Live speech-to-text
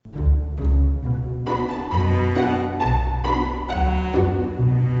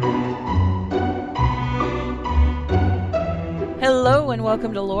and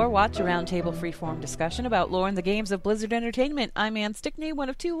welcome to Lore Watch, a roundtable freeform discussion about lore and the games of Blizzard Entertainment. I'm Ann Stickney, one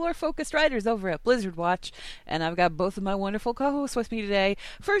of two lore-focused writers over at Blizzard Watch, and I've got both of my wonderful co-hosts with me today.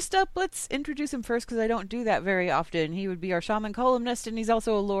 First up, let's introduce him first, because I don't do that very often. He would be our shaman columnist, and he's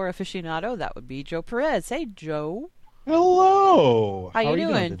also a lore aficionado. That would be Joe Perez. Hey, Joe. Hello. How are you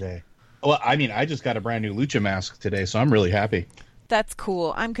you doing today? Well, I mean, I just got a brand new Lucha mask today, so I'm really happy. That's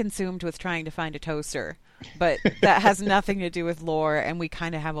cool. I'm consumed with trying to find a toaster. But that has nothing to do with lore, and we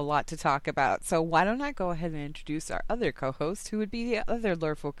kind of have a lot to talk about. So why don't I go ahead and introduce our other co-host, who would be the other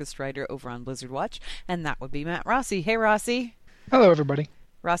lore-focused writer over on Blizzard Watch, and that would be Matt Rossi. Hey, Rossi. Hello, everybody.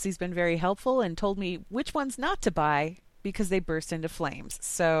 Rossi's been very helpful and told me which ones not to buy because they burst into flames.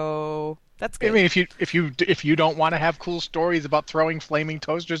 So that's good. I mean, if you don't want to have cool stories about throwing flaming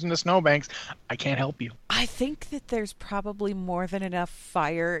toasters into snowbanks, I can't help you. I think that there's probably more than enough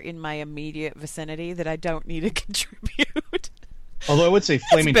fire in my immediate vicinity that I don't need to contribute. Although I would say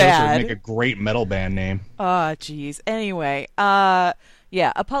Flaming Toaster would make a great metal band name. Oh, geez. Anyway, yeah,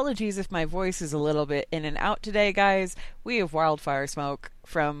 apologies if my voice is a little bit in and out today, guys. We have wildfire smoke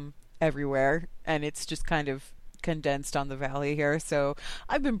from everywhere, and it's just kind of condensed on the valley here, so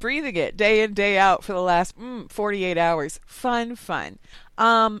I've been breathing it day in, day out for the last 48 hours. Fun.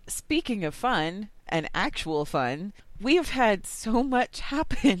 Speaking of fun, and actual fun, we have had so much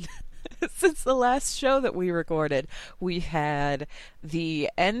happen since the last show that we recorded. We had the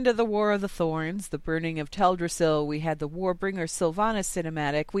end of the War of the Thorns, the burning of Teldrassil, we had the Warbringer Sylvanas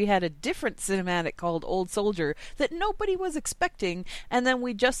cinematic, we had a different cinematic called Old Soldier that nobody was expecting, and then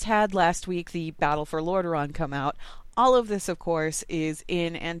we just had last week the Battle for Lordaeron come out. All of this, of course, is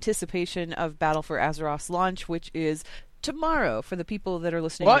in anticipation of Battle for Azeroth's launch, which is tomorrow for the people that are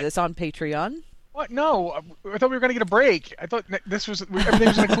listening to this on Patreon. What? No, I thought we were going to get a break. I thought this was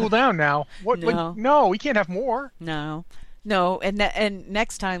everything's going to cool down now. What? No. No, we can't have more. No, and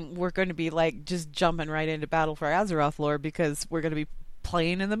next time we're going to be like just jumping right into Battle for Azeroth lore because we're going to be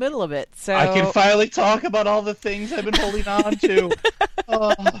playing in the middle of it. So I can finally talk about all the things I've been holding on to.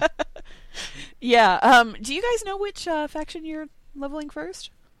 Yeah. Do you guys know which faction you're leveling first?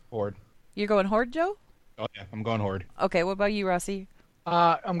 Horde. You're going Horde, Joe? Oh yeah, I'm going Horde. Okay. What about you, Rossi?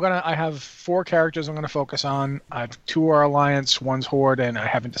 I have 4 characters I'm gonna focus on. I have 2 are Alliance, 1's Horde, and I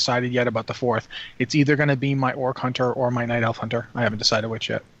haven't decided yet about the 4th. It's either gonna be my Orc Hunter or my Night Elf Hunter. I haven't decided which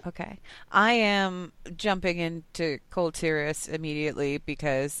yet. Okay. I am jumping into Kul Tiras immediately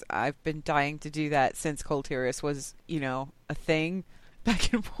because I've been dying to do that since Kul Tiras was, a thing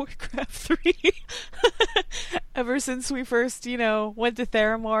back in Warcraft 3. Ever since we first, went to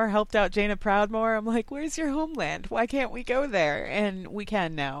Theramore, helped out Jaina Proudmoore, I'm like, where's your homeland? Why can't we go there? And we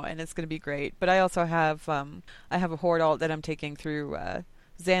can now, and it's going to be great. But I also have, I have a Horde alt that I'm taking through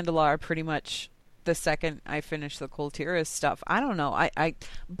Zandalar pretty much the second I finish the Kul Tiras stuff. I don't know. I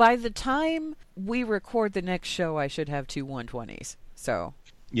by the time we record the next show, I should have 2 120s. So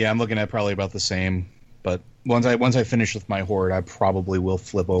yeah, I'm looking at probably about the same. But once I finish with my Horde, I probably will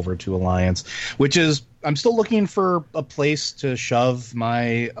flip over to Alliance, which is I'm still looking for a place to shove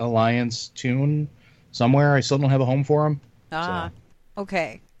my Alliance tune somewhere. I still don't have a home for them.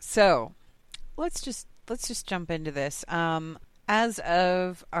 Okay. So let's just jump into this. As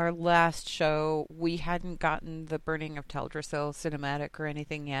of our last show, we hadn't gotten the Burning of Teldrassil cinematic or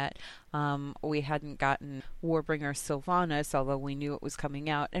anything yet. We hadn't gotten Warbringer Sylvanas, although we knew it was coming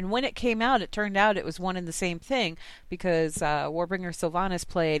out. And when it came out, it turned out it was one and the same thing, because Warbringer Sylvanas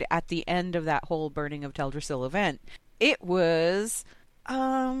played at the end of that whole Burning of Teldrassil event. It was,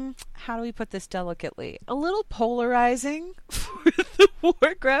 how do we put this delicately? A little polarizing for the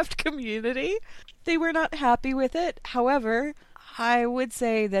Warcraft community. They were not happy with it. However, I would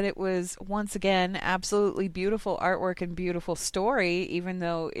say that it was, once again, absolutely beautiful artwork and beautiful story, even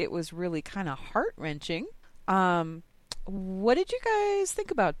though it was really kind of heart-wrenching. What did you guys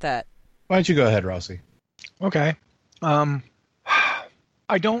think about that? Why don't you go ahead, Rossi? Okay. I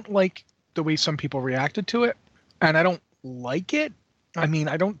don't like the way some people reacted to it, and I don't like it. I mean,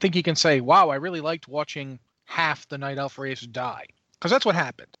 I don't think you can say, wow, I really liked watching half the Night Elf race die. Because that's what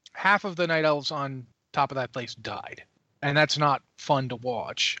happened. Half of the Night Elves on top of that place died. And that's not fun to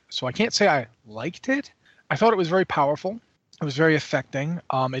watch. So I can't say I liked it. I thought it was very powerful. It was very affecting.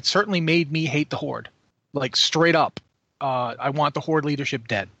 It certainly made me hate the Horde. Like, straight up. I want the Horde leadership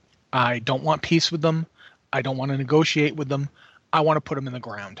dead. I don't want peace with them. I don't want to negotiate with them. I want to put them in the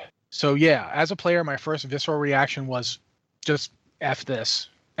ground. So yeah, as a player, my first visceral reaction was just F this.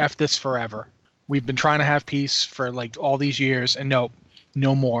 F this forever. We've been trying to have peace for like all these years, and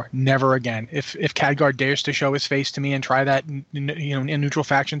no more, never again. If Khadgar dares to show his face to me and try that, a neutral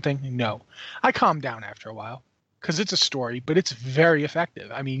faction thing, no. I calmed down after a while. because it's a story, but it's very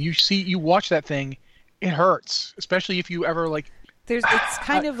effective. I mean, you watch that thing, it hurts, especially if you ever like. It's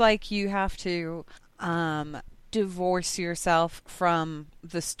kind of like you have to divorce yourself from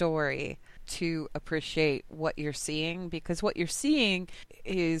the story to appreciate what you're seeing, because what you're seeing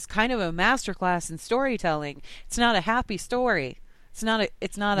is kind of a masterclass in storytelling. It's not a happy story. It's not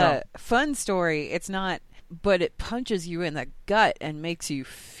a fun story. It's not, but it punches you in the gut and makes you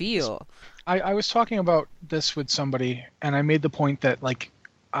feel. I was talking about this with somebody, and I made the point that, like,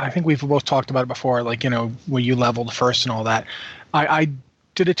 I think we've both talked about it before, like, when you leveled first and all that. I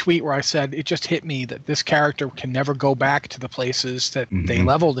did a tweet where I said it just hit me that this character can never go back to the places that they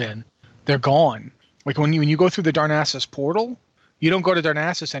leveled in. They're gone. Like when you go through the Darnassus portal, you don't go to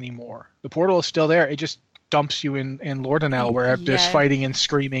Darnassus anymore. The portal is still there. It just dumps you in Lordanelle, where there's fighting and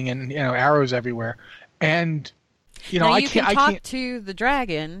screaming and arrows everywhere. And now you can talk to the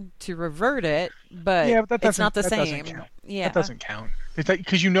dragon to revert it, but it's not the same. That doesn't count.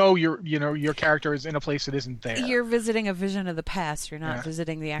 Because your character is in a place that isn't there. You're visiting a vision of the past. You're not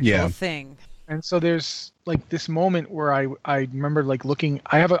visiting the actual thing. And so there's like this moment where I remember like looking.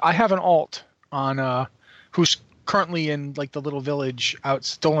 I have an alt on who's currently in like the little village out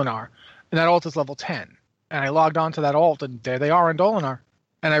Dolinar, and that alt is level 10. And I logged on to that alt, and there they are in Dolinar.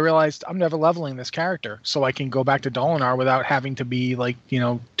 And I realized I'm never leveling this character, so I can go back to Dolinar without having to be like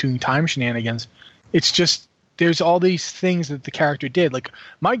doing time shenanigans. It's just there's all these things that the character did. Like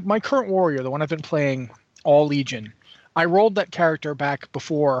my current warrior, the one I've been playing all Legion, I rolled that character back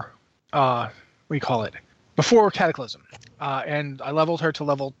before before Cataclysm, and I leveled her to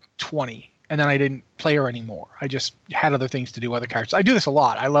level 20, and then I didn't play her anymore. I just had other things to do, other characters. I do this a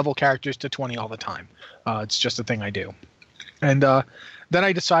lot. I level characters to 20 all the time. It's just a thing I do. And then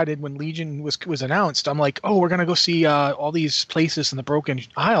I decided when Legion was announced, I'm like, oh, we're going to go see all these places in the Broken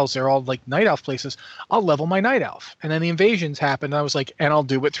Isles. They're all like Night Elf places. I'll level my Night Elf. And then the invasions happened, and I was like, and I'll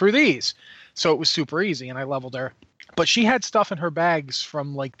do it through these. So it was super easy, and I leveled her. But she had stuff in her bags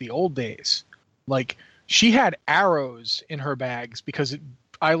from like the old days. Like she had arrows in her bags because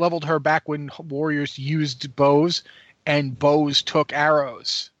I leveled her back when warriors used bows, and bows took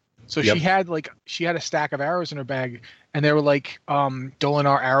arrows. So she had a stack of arrows in her bag, and they were like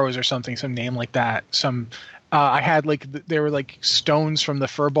Dolinar arrows or something, some name like that. I had there were like stones from the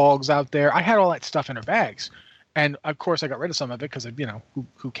furbolgs out there. I had all that stuff in her bags, and of course I got rid of some of it because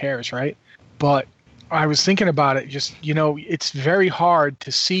who cares, right? But I was thinking about it. Just it's very hard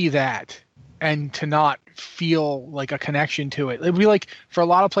to see that and to not feel like a connection to it. It'd be like for a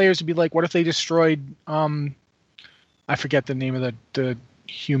lot of players, it'd be like, what if they destroyed? I forget the name of the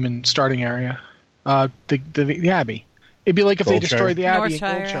human starting area. The Abbey. It'd be like if they destroyed the Abbey and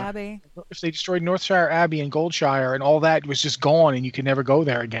Goldshire. Abbey. If they destroyed Northshire Abbey and Goldshire and all that was just gone and you could never go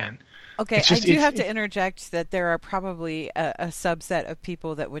there again. Okay, I do have to interject that there are probably a subset of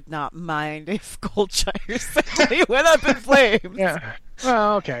people that would not mind if Goldshire suddenly went up in flames. Yeah.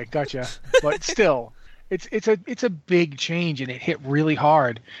 Well, okay, gotcha. But still, it's a big change, and it hit really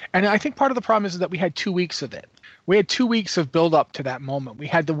hard. And I think part of the problem is that we had 2 weeks of it. We had 2 weeks of build up to that moment. We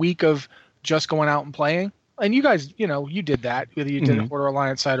had the week of just going out and playing. And you guys, you did that, whether you did it Order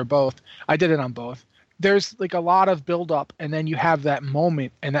Alliance side or both. I did it on both. There's like a lot of build up, and then you have that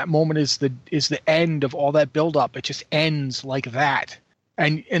moment, and that moment is the end of all that build up. It just ends like that.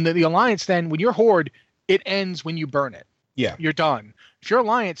 And in the Alliance, then when you're Horde, it ends when you burn it. Yeah, you're done. If you're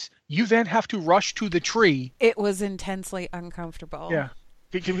Alliance, you then have to rush to the tree. It was intensely uncomfortable. Yeah.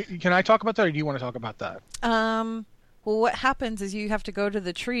 Can I talk about that, or do you want to talk about that? Well, what happens is you have to go to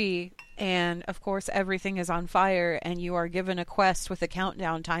the tree, and of course everything is on fire, and you are given a quest with a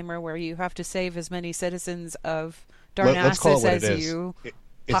countdown timer where you have to save as many citizens of Darnassus as you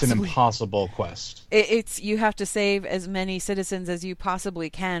It's an impossible quest. You have to save as many citizens as you possibly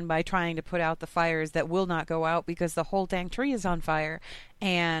can by trying to put out the fires that will not go out because the whole dang tree is on fire.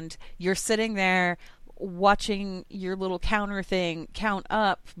 And you're sitting there watching your little counter thing count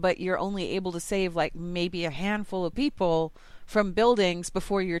up, but you're only able to save like maybe a handful of people from buildings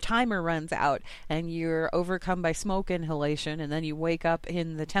before your timer runs out, and you're overcome by smoke inhalation, and then you wake up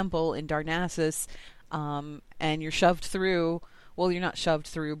in the temple in Darnassus, and you're shoved through. Well, you're not shoved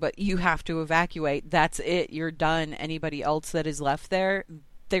through, but you have to evacuate. That's it. You're done. Anybody else that is left there,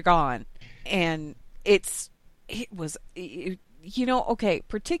 they're gone. And okay,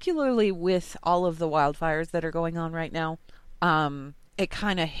 particularly with all of the wildfires that are going on right now, it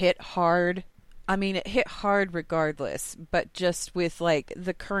kind of hit hard I mean, it hit hard regardless, but just with like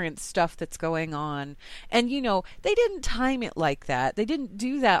the current stuff that's going on. And they didn't time it like that. They didn't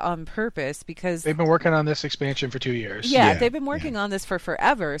do that on purpose because they've been working on this expansion for 2 years. Yeah, they've been working on this for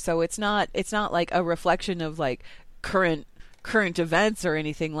forever. So it's not like a reflection of like current events or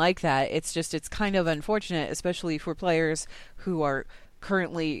anything like that. It's kind of unfortunate, especially for players who are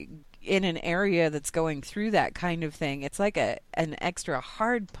currently in an area that's going through that kind of thing. It's like an extra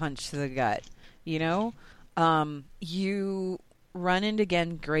hard punch to the gut. You run into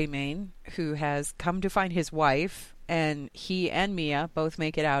Greymane, who has come to find his wife, and he and Mia both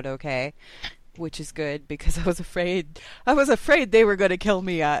make it out okay, which is good because I was afraid they were going to kill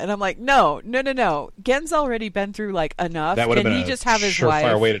Mia, and I'm like, no. Gen's already been through like enough. That would have been he a just have his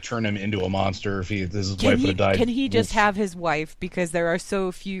surefire wife? way to turn him into a monster if his wife would have died. Can he just have his wife, because there are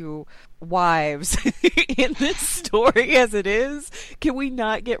so few wives in this story as it is? Can we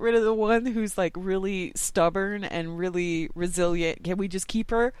not get rid of the one who's like really stubborn and really resilient? Can we just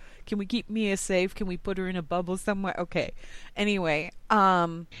keep her? Can we keep Mia safe? Can we put her in a bubble somewhere? Okay. Anyway,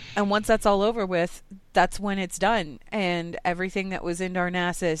 and once that's all over with, that's when it's done. And everything that was in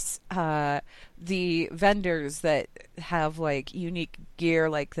Darnassus, the vendors that have like unique gear,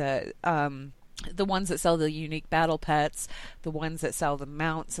 like the ones that sell the unique battle pets, the ones that sell the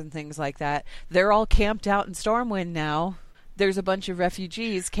mounts and things like that, they're all camped out in Stormwind now. There's a bunch of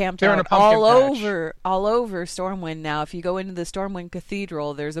refugees camped out all over Stormwind now. If you go into the Stormwind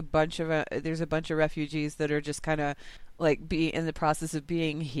Cathedral, there's a bunch of refugees that are just kind of like in the process of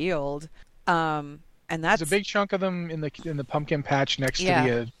being healed. And that's there's a big chunk of them in the pumpkin patch next to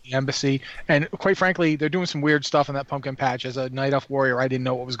the embassy. And quite frankly, they're doing some weird stuff in that pumpkin patch. As a Night Elf warrior, I didn't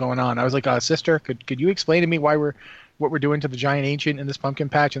know what was going on. I was like, sister, could you explain to me what we're doing to the giant ancient in this pumpkin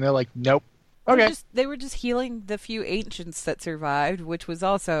patch? And they're like, nope. Okay. They were just healing the few ancients that survived, which was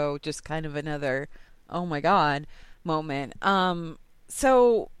also just kind of another, oh my god, moment.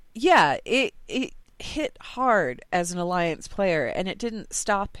 So yeah, it hit hard as an Alliance player, and it didn't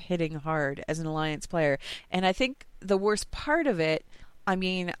stop hitting hard as an Alliance player. And I think the worst part of it, I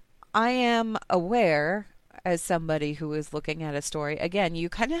mean, I am aware as somebody who is looking at a story, again, you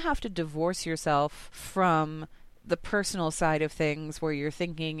kind of have to divorce yourself from the personal side of things where you're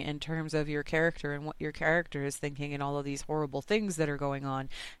thinking in terms of your character and what your character is thinking and all of these horrible things that are going on.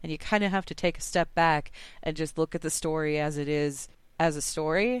 And you kind of have to take a step back and just look at the story as it is as a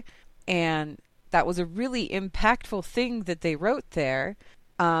story. And that was a really impactful thing that they wrote there.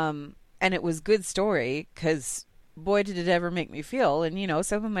 And it was good story because boy, did it ever make me feel. And,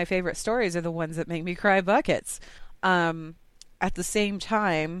 some of my favorite stories are the ones that make me cry buckets. At the same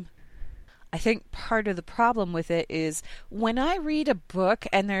time, I think part of the problem with it is when I read a book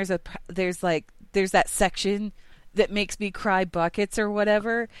and there's that section that makes me cry buckets or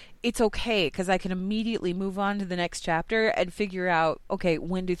whatever, it's okay because I can immediately move on to the next chapter and figure out, okay,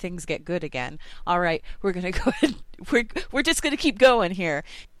 when do things get good again? All right, we're going to go ahead. We're just going to keep going here.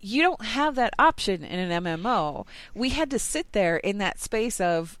 You don't have that option in an MMO. We had to sit there in that space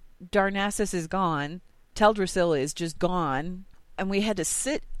of Darnassus is gone, Teldrassil is just gone, and we had to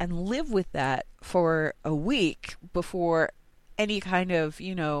sit and live with that for a week before any kind of,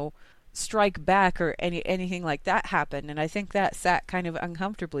 strike back or anything like that happened. And I think that sat kind of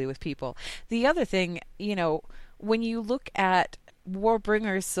uncomfortably with people. The other thing, when you look at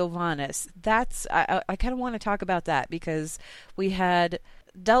Warbringer's Sylvanas, I kind of want to talk about that because we had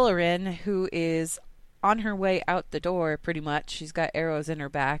Delarin, who is on her way out the door pretty much. She's got arrows in her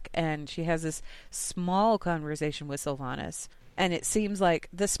back, and she has this small conversation with Sylvanas. And it seems like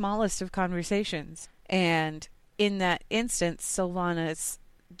the smallest of conversations. And in that instance, Sylvanas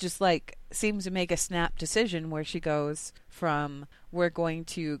just seems to make a snap decision where she goes from we're going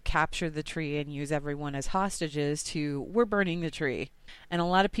to capture the tree and use everyone as hostages to we're burning the tree. And a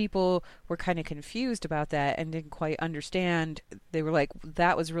lot of people were kind of confused about that and didn't quite understand. They were like,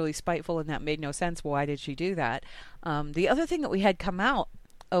 that was really spiteful and that made no sense. Why did she do that? The other thing that we had come out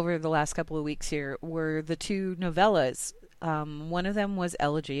over the last couple of weeks here were the two novellas. One of them was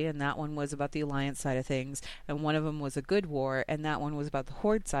Elegy, and that one was about the Alliance side of things, and one of them was A Good War, and that one was about the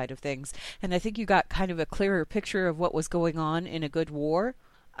Horde side of things. And I think you got kind of a clearer picture of what was going on in A Good War,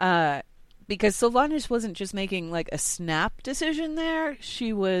 because Sylvanas wasn't just making a snap decision there.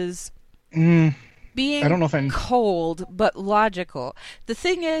 She was being I don't know if cold but logical. The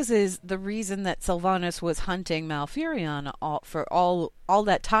thing is the reason that Sylvanas was hunting Malfurion for all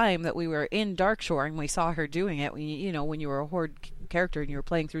that time that we were in Darkshore and we saw her doing it. When you were a Horde character and you were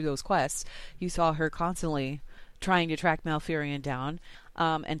playing through those quests, you saw her constantly trying to track Malfurion down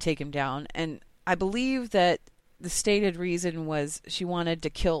and take him down. And I believe that the stated reason was she wanted to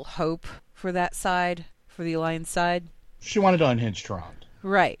kill Hope for that side, for the Alliance side. She wanted to unhinge Tyrande.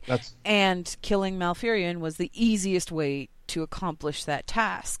 Right. That's And killing Malfurion was the easiest way to accomplish that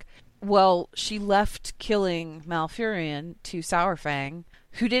task. Well, she left killing Malfurion to Saurfang,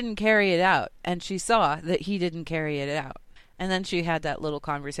 who didn't carry it out, and she saw that he didn't carry it out. And then she had that little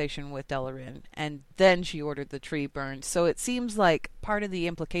conversation with Delarin, and then she ordered the tree burned. So it seems like part of the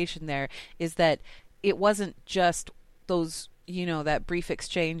implication there is that it wasn't just those, that brief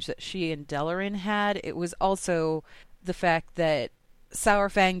exchange that she and Delarin had. It was also the fact that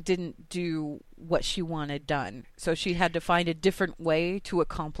Saurfang didn't do what she wanted done. So she had to find a different way to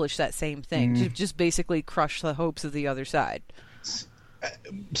accomplish that same thing, to just basically crush the hopes of the other side.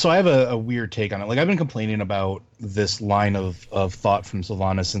 So I have a weird take on it. Like, I've been complaining about this line of thought from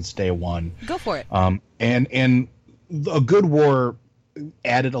Sylvanas since day one. Go for it. And a good war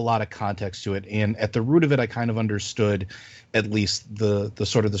added a lot of context to it, and at the root of it, I kind of understood at least the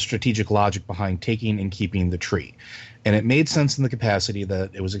sort of the strategic logic behind taking and keeping the tree. And it made sense in the capacity that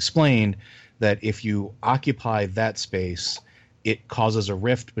it was explained that if you occupy that space, it causes a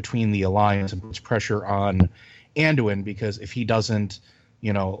rift between the Alliance and puts pressure on Anduin, because if he doesn't,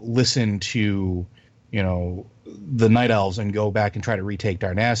 listen to, the Night Elves and go back and try to retake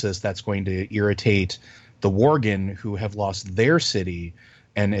Darnassus, that's going to irritate the Worgen, who have lost their city,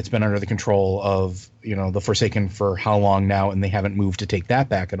 and it's been under the control of, the Forsaken for how long now, and they haven't moved to take that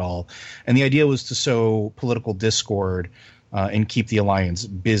back at all. And the idea was to sow political discord and keep the Alliance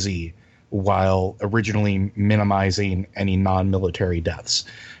busy while originally minimizing any non-military deaths.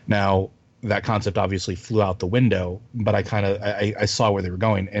 Now, that concept obviously flew out the window, but I saw where they were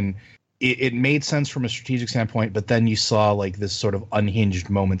going, and it made sense from a strategic standpoint. But then you saw like this sort of unhinged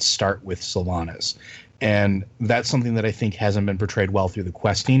moment start with Sylvanas, and that's something that I think hasn't been portrayed well through the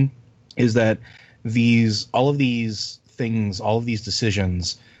questing. Is that all of these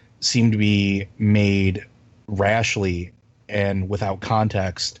decisions seem to be made rashly and without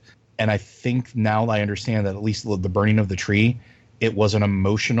context. And I think now I understand that at least the burning of the tree, it was an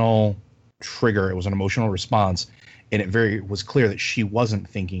emotional trigger. It was an emotional response, and it was clear that she wasn't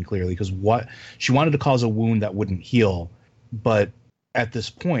thinking clearly, because what she wanted to cause a wound that wouldn't heal. But at this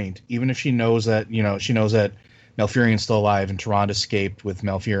point, even if she knows that Malfurion's still alive and Tyrande escaped with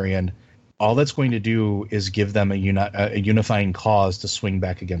Malfurion, all that's going to do is give them a unifying cause to swing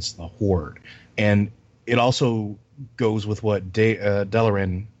back against the Horde. And it also goes with what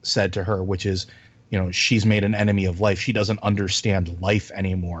Delarin said to her, which is, she's made an enemy of life. She doesn't understand life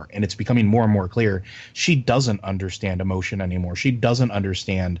anymore. And it's becoming more and more clear she doesn't understand emotion anymore. She doesn't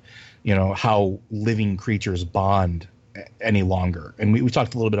understand, how living creatures bond any longer. And we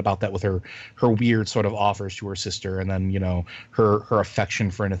talked a little bit about that with her weird sort of offers to her sister, and then, her affection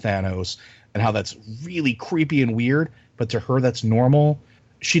for Nathanos, and how that's really creepy and weird. But to her, that's normal.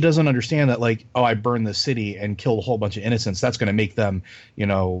 She doesn't understand that, like, oh, I burned the city and killed a whole bunch of innocents. That's going to make them,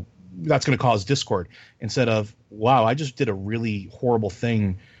 that's going to cause discord, instead of, wow, I just did a really horrible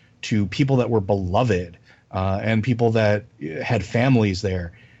thing to people that were beloved and people that had families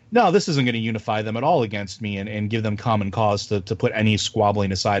there. No, this isn't going to unify them at all against me and give them common cause to put any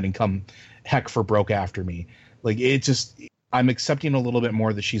squabbling aside and come heck for broke after me. Like, I'm accepting a little bit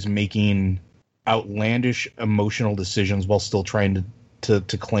more that she's making outlandish emotional decisions while still trying to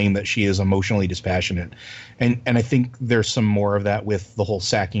claim that she is emotionally dispassionate. And I think there's some more of that with the whole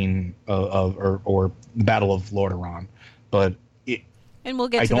sacking or the Battle of Lordaeron. But and we'll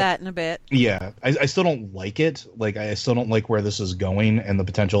get to that in a bit. Yeah, I still don't like it. Like, I still don't like where this is going and the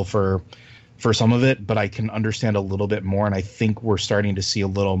potential for some of it, but I can understand a little bit more, and I think we're starting to see a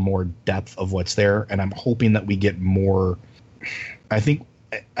little more depth of what's there, and I'm hoping that we get more. I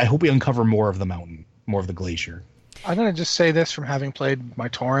hope we uncover more of the mountain, more of the glacier. I'm going to just say this from having played my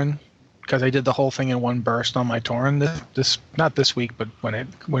Tauren, because I did the whole thing in one burst on my Tauren this not this week, but when it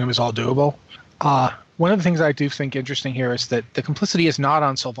was all doable. One of the things I do think interesting here is that the complicity is not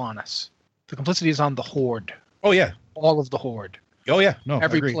on Sylvanas. The complicity is on the Horde. Oh, yeah. All of the Horde. Oh, yeah. No,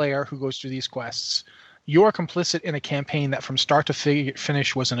 every player who goes through these quests. You're complicit in a campaign that from start to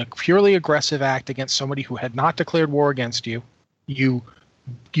finish was a purely aggressive act against somebody who had not declared war against you. You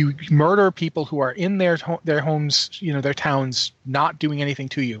murder people who are in their homes, their towns, not doing anything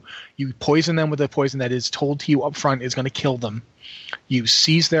to you. You poison them with a poison that is told to you up front is going to kill them. You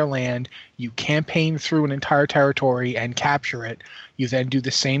seize their land. You campaign through an entire territory and capture it. You then do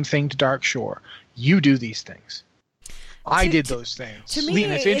the same thing to Darkshore. You do these things. I did those things. To me,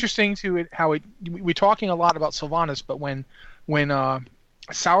 and it's interesting we're talking a lot about Sylvanas, but when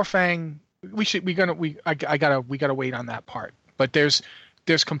Saurfang, we gotta wait on that part. But there's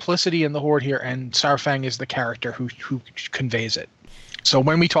complicity in the Horde here, and Saurfang is the character who conveys it. So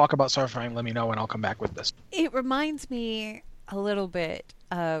when we talk about Saurfang, let me know and I'll come back with this. It reminds me a little bit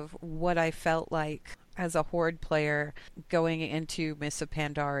of what I felt like as a Horde player going into Mists of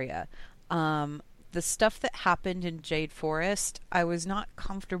Pandaria. The stuff that happened in Jade Forest, I was not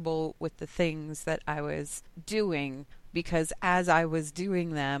comfortable with the things that I was doing, because as I was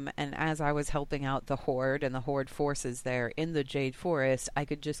doing them and as I was helping out the Horde and the Horde forces there in the Jade Forest, I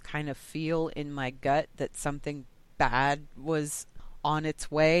could just kind of feel in my gut that something bad was on its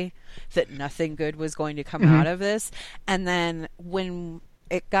way, that nothing good was going to come out of this. And then when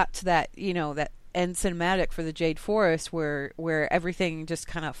it got to that, that end cinematic for the Jade Forest where everything just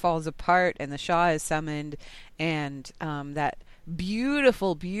kind of falls apart and the Shah is summoned, and that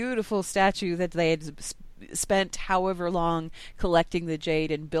beautiful, beautiful statue that they had spent however long collecting the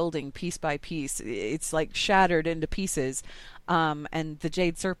jade and building piece by piece, it's like shattered into pieces, and the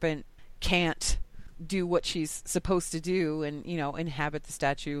Jade Serpent can't do what she's supposed to do and inhabit the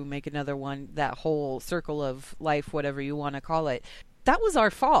statue, make another one, that whole circle of life, whatever you want to call it. That was our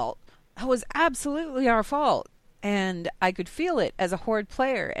fault. That was absolutely our fault. And I could feel it as a Horde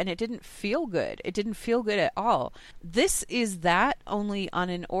player, and it didn't feel good. It didn't feel good at all. This is that, only on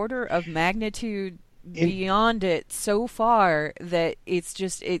an order of magnitude beyond it so far that it's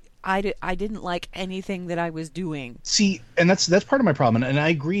just I didn't like anything that I was doing. See, and that's part of my problem, and I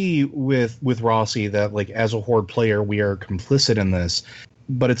agree with Rossi that, like, as a Horde player we are complicit in this,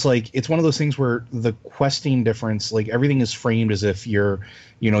 but it's like, it's one of those things where the questing difference, like, everything is framed as if you're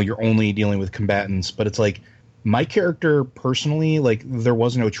only dealing with combatants, but it's like, my character personally, like, there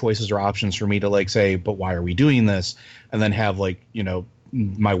was no choices or options for me to, like, say, but why are we doing this, and then have, like,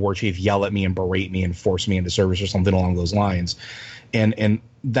 my war chief yell at me and berate me and force me into service or something along those lines. And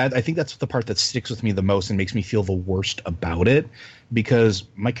that, I think that's the part that sticks with me the most and makes me feel the worst about it, because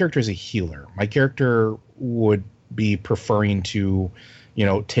my character is a healer. My character would be preferring to,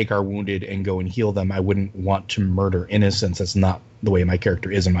 take our wounded and go and heal them. I wouldn't want to murder innocents. That's not the way my character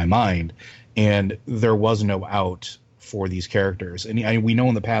is in my mind. And there was no out for these characters. And we know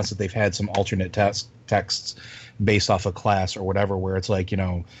in the past that they've had some alternate texts based off a class or whatever, where it's like,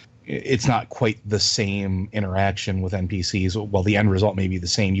 it's not quite the same interaction with NPCs. While the end result may be the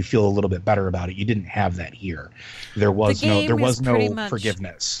same, you feel a little bit better about it. You didn't have that here. There was no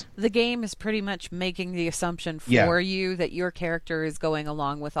forgiveness. The game is pretty much making the assumption for you that your character is going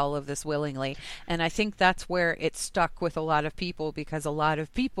along with all of this willingly. And I think that's where it stuck with a lot of people, because a lot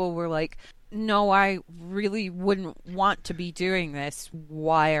of people were like, no, I really wouldn't want to be doing this.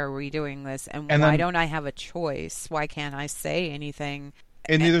 Why are we doing this? And why don't I have a choice? Why can't I say anything?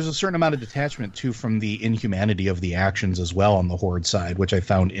 And there's a certain amount of detachment, too, from the inhumanity of the actions as well on the Horde side, which I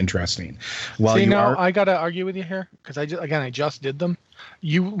found interesting. I got to argue with you here, because I just did them.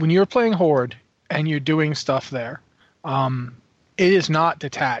 When you're playing Horde and you're doing stuff there, it is not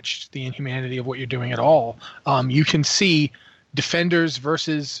detached, the inhumanity of what you're doing at all. You can see defenders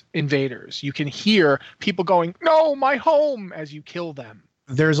versus invaders. You can hear people going, "No, my home," as you kill them.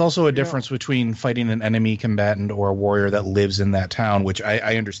 There's also a difference between fighting an enemy combatant or a warrior that lives in that town, which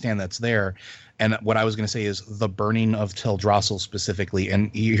I understand that's there. And what I was going to say is the burning of Teldrassil specifically.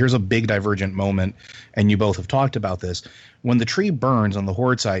 And here's a big divergent moment, and you both have talked about this. When the tree burns on the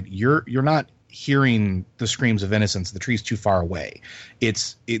Horde side, you're not hearing the screams of innocence. The tree's too far away.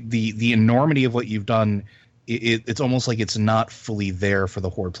 The enormity of what you've done. It's almost like it's not fully there for the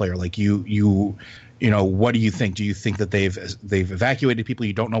Horde player. Like what do you think? Do you think that they've evacuated people?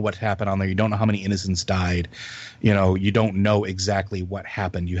 You don't know what happened on there. You don't know how many innocents died. You don't know exactly what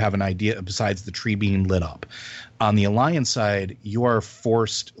happened. You have an idea besides the tree being lit up. On the Alliance side, you are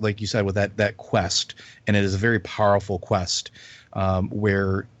forced, like you said, with that quest, and it is a very powerful quest,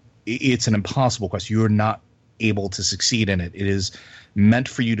 where it's an impossible quest. You are not able to succeed in it. It is meant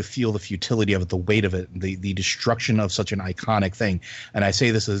for you to feel the futility of it, the weight of it, the destruction of such an iconic thing. And I say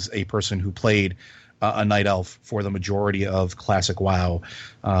this as a person who played a Night Elf for the majority of classic WoW,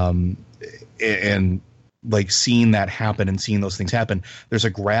 and like seeing that happen and seeing those things happen, there's a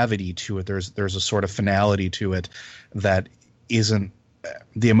gravity to it. There's a sort of finality to it that isn't,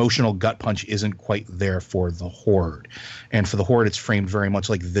 the emotional gut punch isn't quite there for the Horde. And for the Horde, it's framed very much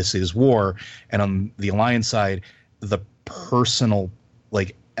like this is war. And on the Alliance side, the personal,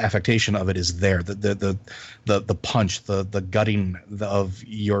 like, affectation of it is there. The punch, the gutting of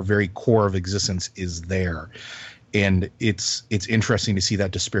your very core of existence is there. And it's interesting to see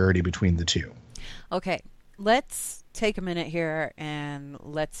that disparity between the two. Okay, let's take a minute here and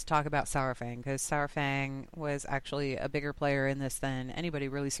let's talk about Saurfang, because Saurfang was actually a bigger player in this than anybody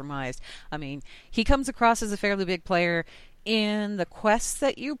really surmised. I mean, he comes across as a fairly big player. in the quests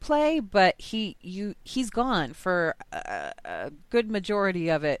that you play, but he's gone for a good majority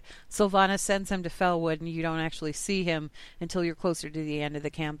of it. Sylvanas sends him to Felwood, and you don't actually see him until you're closer to the end of the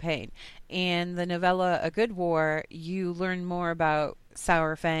campaign. In the novella A Good War, you learn more about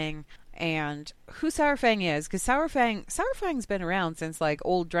Saurfang and who Saurfang is, because Saurfang's been around since like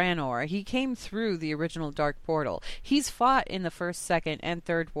old Draenor. He came through the original Dark Portal. He's fought in the First, Second, and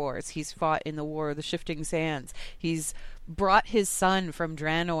Third Wars. He's fought in the War of the Shifting Sands. He's brought his son from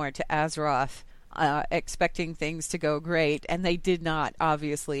Draenor to Azeroth, expecting things to go great, and they did not.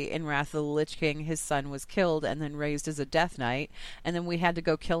 Obviously, in Wrath of the Lich King, his son was killed and then raised as a Death Knight, and then we had to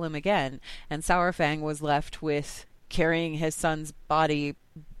go kill him again, and Saurfang was left with carrying his son's body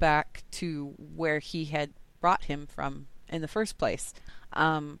back to where he had brought him from in the first place.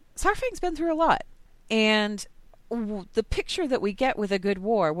 Saurfang's been through a lot, and the picture that we get with A Good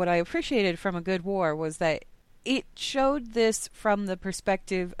War, what I appreciated from A Good War was that it showed this from the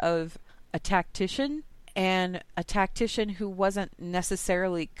perspective of a tactician, and a tactician who wasn't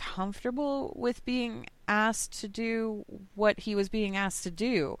necessarily comfortable with being asked to do what he was being asked to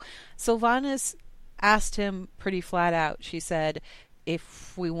do. Sylvanas asked him pretty flat out. She said,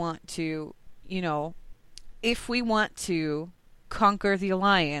 if we want to conquer the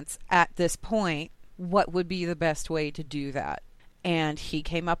Alliance at this point, what would be the best way to do that? And he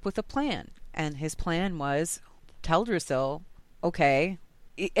came up with a plan. And his plan was Teldrassil, okay.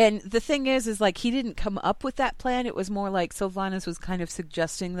 And the thing is like, he didn't come up with that plan. It was more like Sylvanas was kind of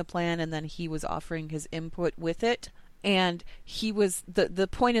suggesting the plan, and then he was offering his input with it. And he was, the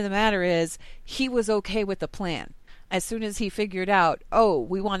point of the matter is, he was okay with the plan. As soon as he figured out, oh,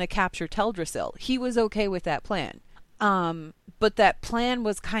 we want to capture Teldrassil, he was okay with that plan. But that plan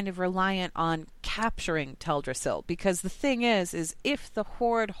was kind of reliant on capturing Teldrassil, because the thing is if the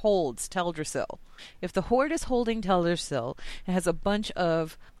Horde holds Teldrassil, if the Horde is holding Teldrassil, it has a bunch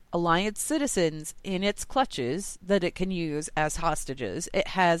of Alliance citizens in its clutches that it can use as hostages. It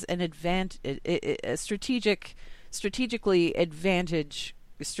has an a strategically advantage.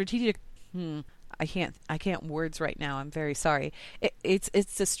 I can't words right now. I'm very sorry.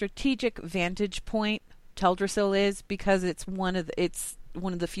 It's a strategic vantage point. Teldrassil is, because it's one of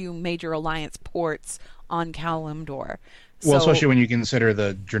the few major Alliance ports on Kalimdor. Well, especially when you consider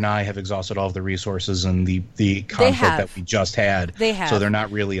the Draenei have exhausted all of the resources and the conflict that we just had. They have. So they're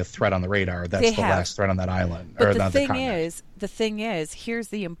not really a threat on the radar. That's the last threat on that island. But the thing is, here's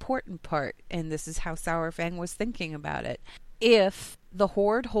the important part, and this is how Saurfang was thinking about it. If the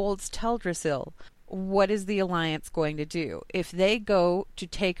Horde holds Teldrassil, what is the Alliance going to do? If they go to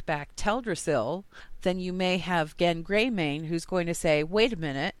take back Teldrassil, then you may have Genn Greymane who's going to say, wait a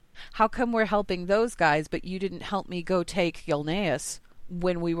minute, how come we're helping those guys, but you didn't help me go take Gilneas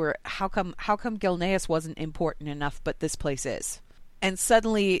when we were... How come Gilneas wasn't important enough, but this place is? And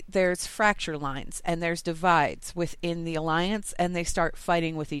suddenly there's fracture lines and there's divides within the Alliance, and they start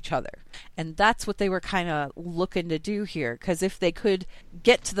fighting with each other. And that's what they were kind of looking to do here, because if they could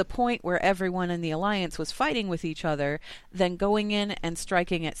get to the point where everyone in the Alliance was fighting with each other, then going in and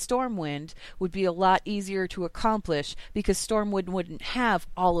striking at Stormwind would be a lot easier to accomplish, because Stormwind wouldn't have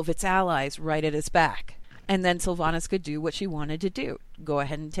all of its allies right at its back. And then Sylvanas could do what she wanted to do, go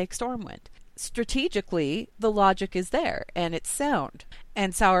ahead and take Stormwind. Strategically, the logic is there, and it's sound.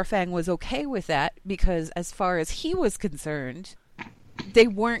 And Saurfang was okay with that, because as far as he was concerned, they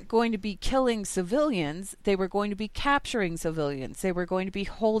weren't going to be killing civilians, they were going to be capturing civilians, they were going to be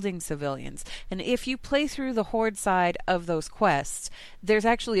holding civilians. And if you play through the Horde side of those quests, there's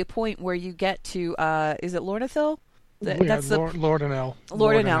actually a point where you get to, is it Lornathil? That's Lordanel.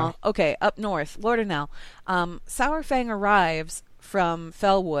 Lordanel. Okay, up north, Lordanel. Saurfang arrives from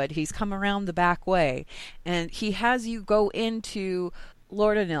Felwood. He's come around the back way, and he has you go into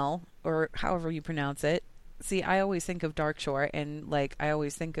Lordanel, or however you pronounce it. See, I always think of Darkshore, and like I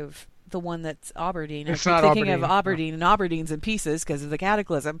always think of the one that's Aberdeen. It's I not keep thinking Aberdeen. of Aberdeen, and Aberdeen's in pieces because of the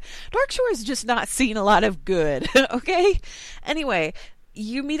Cataclysm. Darkshore's just not seen a lot of good. Okay? Anyway,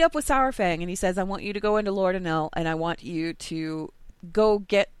 you meet up with Saurfang, and he says, I want you to go into Lordanel, and I want you to go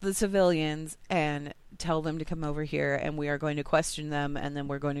get the civilians and tell them to come over here, and we are going to question them, and then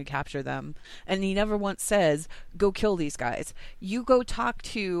we're going to capture them. And he never once says, go kill these guys. You go talk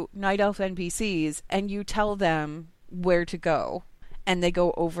to Night Elf NPCs, and you tell them where to go. And they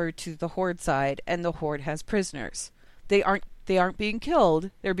go over to the Horde side, and the Horde has prisoners. They aren't being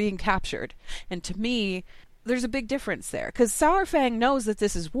killed, they're being captured. And to me, there's a big difference there, because Saurfang knows that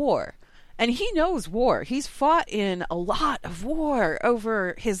this is war. And he knows war. He's fought in a lot of war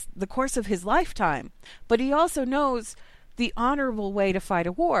over the course of his lifetime. But he also knows the honorable way to fight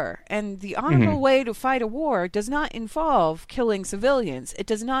a war. And the honorable way to fight a war does not involve killing civilians. It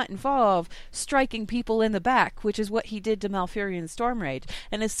does not involve striking people in the back, which is what he did to Malfurion Stormrage.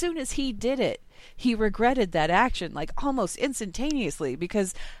 And as soon as he did it, he regretted that action, like almost instantaneously,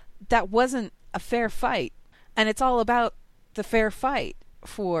 because that wasn't a fair fight. And it's all about the fair fight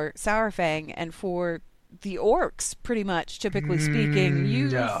for Saurfang and for the orcs, pretty much, typically speaking.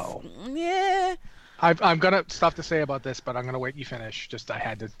 No. Yeah. I'm gonna stuff to say about this, but I'm gonna wait you finish. Just I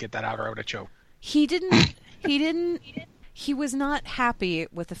had to get that out or I would have choked. He was not happy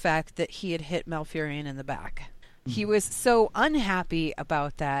with the fact that he had hit Malfurion in the back. He was so unhappy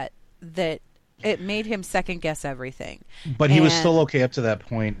about that it made him second guess everything. But he was still okay up to that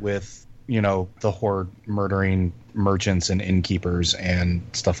point with, the Horde murdering merchants and innkeepers and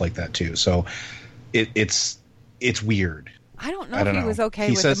stuff like that too. So it's weird. I don't know if he was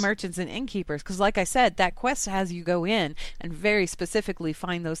okay with the merchants and innkeepers, because like I said, that quest has you go in and very specifically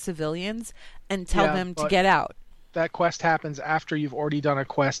find those civilians and tell them to get out. That quest happens after you've already done a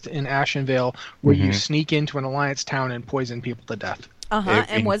quest in Ashenvale where you sneak into an Alliance town and poison people to death.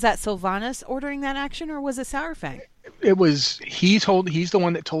 And was that Sylvanas ordering that action, or was it Saurfang? It was. He's the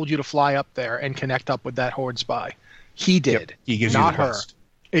one that told you to fly up there and connect up with that Horde spy. He did. Yep. He gives not you the her. quest.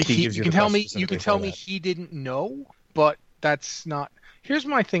 You can tell me. You can tell me he didn't know, but that's not. Here's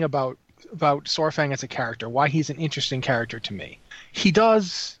my thing about Saurfang as a character. Why he's an interesting character to me. He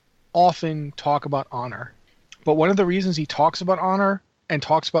does often talk about honor, but one of the reasons he talks about honor and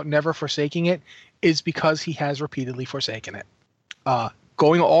talks about never forsaking it is because he has repeatedly forsaken it.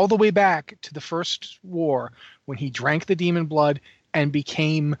 Going all the way back to the first war when he drank the demon blood and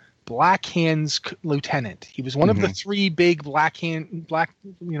became Blackhand's lieutenant. He was one of the three big Blackrock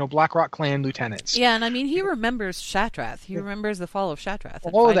clan lieutenants. Yeah, and I mean he remembers Shattrath. He remembers the fall of Shattrath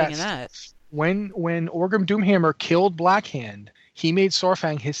and all of fighting that in that. When Orgrim Doomhammer killed Blackhand, he made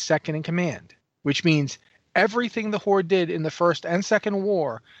Saurfang his second in command, which means everything the Horde did in the first and second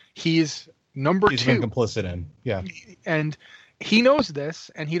war, he's number two. He's been complicit in. Yeah. And he knows this,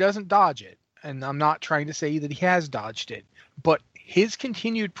 and he doesn't dodge it. And I'm not trying to say that he has dodged it, but his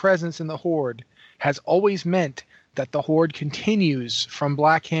continued presence in the Horde has always meant that the Horde continues from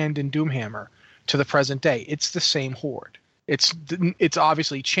Blackhand and Doomhammer to the present day. It's the same Horde. It's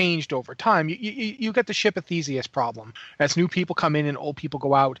obviously changed over time. You get the Ship of Theseus problem. As new people come in and old people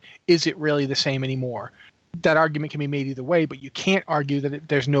go out, is it really the same anymore? That argument can be made either way, but you can't argue that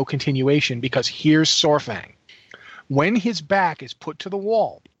there's no continuation, because here's Saurfang. When his back is put to the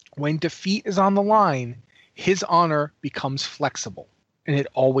wall, when defeat is on the line, his honor becomes flexible. And it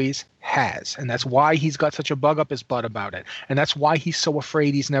always has. And that's why he's got such a bug up his butt about it. And that's why he's so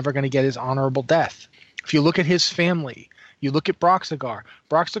afraid he's never going to get his honorable death. If you look at his family, you look at Broxagar.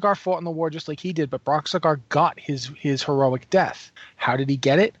 Broxagar fought in the war just like he did, but Broxagar got his heroic death. How did he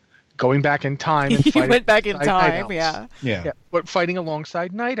get it? Going back in time and fighting. He went back in time, yeah. But fighting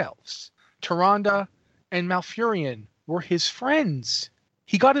alongside Night Elves. Tyrande and Malfurion were his friends.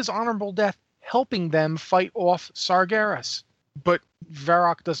 He got his honorable death helping them fight off Sargeras. But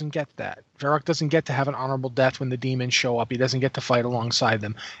Varrock doesn't get that. Varrock doesn't get to have an honorable death when the demons show up. He doesn't get to fight alongside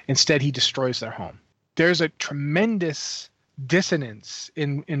them. Instead, he destroys their home. There's a tremendous dissonance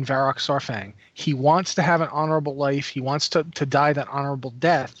in Varrock Saurfang. He wants to have an honorable life. He wants to die that honorable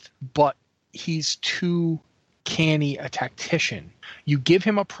death, but he's too canny a tactician. You give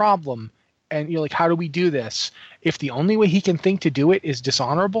him a problem, and you're like, how do we do this? If the only way he can think to do it is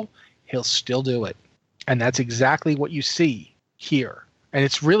dishonorable, he'll still do it. And that's exactly what you see here. And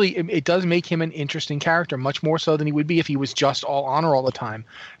it's really, it does make him an interesting character, much more so than he would be if he was just all honor all the time.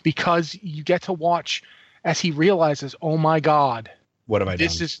 Because you get to watch as he realizes, oh my God, what have I done?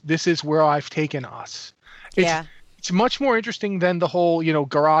 This is where I've taken us. It's much more interesting than the whole,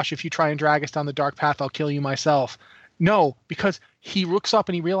 Garrosh, if you try and drag us down the dark path, I'll kill you myself. No, because he looks up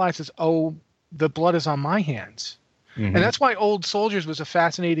and he realizes, oh, the blood is on my hands. Mm-hmm. And that's why Old Soldiers was a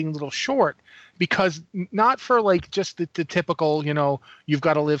fascinating little short, because not for like just the typical, you've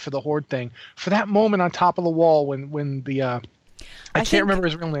got to live for the Horde thing. For that moment on top of the wall when the I can't remember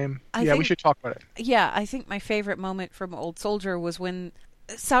his real name. We should talk about it. Yeah, I think my favorite moment from Old Soldier was when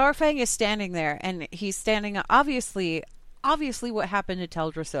Saurfang is standing there, and he's standing up. Obviously what happened at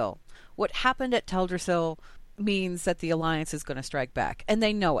Teldrassil. What happened at Teldrassil means that the Alliance is going to strike back. And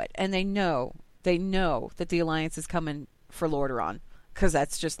they know it. And they know that the Alliance is coming for Lordaeron, because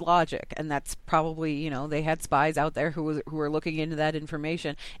that's just logic. And that's probably, they had spies out there who were looking into that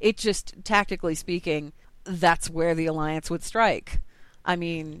information. It just, tactically speaking, that's where the Alliance would strike. I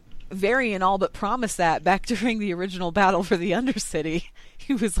mean, Varian all but promised that back during the original battle for the Undercity.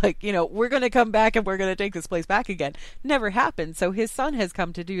 He was like, we're going to come back and we're going to take this place back again. Never happened, so his son has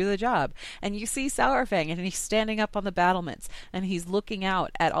come to do the job. And you see Saurfang, and he's standing up on the battlements, and he's looking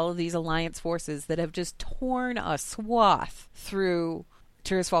out at all of these Alliance forces that have just torn a swath through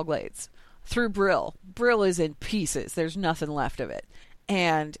Tirisfal Glades, through Brill. Brill is in pieces. There's nothing left of it.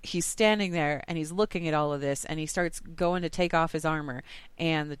 And he's standing there, and he's looking at all of this, and he starts going to take off his armor,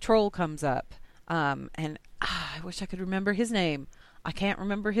 and the troll comes up, and I wish I could remember his name. I can't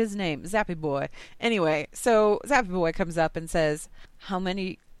remember his name. Zappy Boy. Anyway, so Zappy Boy comes up and says, how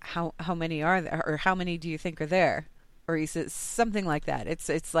many are there, or how many do you think are there? Or he says something like that.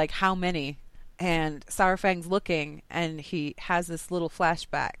 It's like, how many? And Saurfang's looking, and he has this little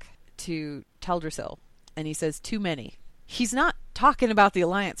flashback to Teldrassil, and he says, too many. He's not talking about the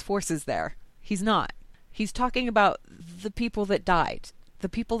Alliance forces there. He's not. He's talking about the people that died. The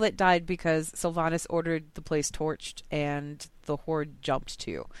people that died because Sylvanas ordered the place torched and the Horde jumped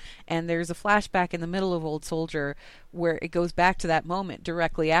to. And there's a flashback in the middle of Old Soldier where it goes back to that moment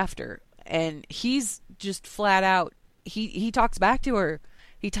directly after. And he's just flat out, he talks back to her.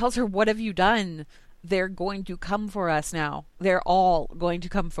 He tells her, what have you done? They're going to come for us now. They're all going to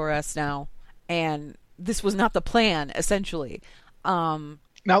come for us now. And this was not the plan, essentially. Now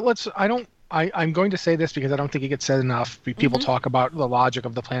I'm going to say this because I don't think it gets said enough. People talk about the logic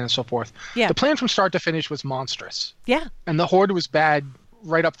of the plan and so forth. Yeah. The plan from start to finish was monstrous. Yeah. And the Horde was bad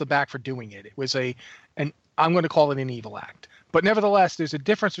right up the back for doing it. It was I'm going to call it an evil act. But nevertheless, there's a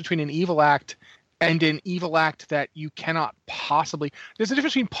difference between an evil act and an evil act that you cannot possibly... There's a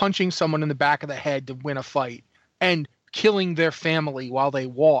difference between punching someone in the back of the head to win a fight and killing their family while they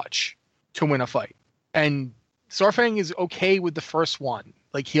watch to win a fight. And Saurfang is okay with the first one.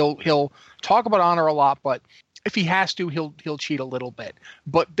 Like he'll talk about honor a lot, but if he has to, he'll cheat a little bit.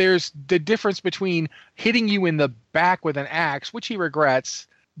 But there's the difference between hitting you in the back with an axe, which he regrets,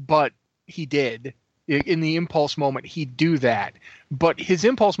 but he did. In the impulse moment, he'd do that. But his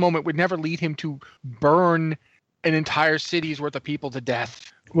impulse moment would never lead him to burn an entire city's worth of people to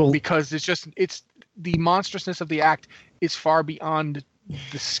death. Well, because it's the monstrousness of the act is far beyond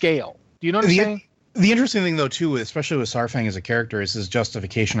the scale. Do you know what I'm saying? The interesting thing, though, too, especially with Saurfang as a character, is his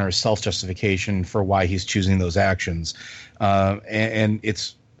justification or his self-justification for why he's choosing those actions. And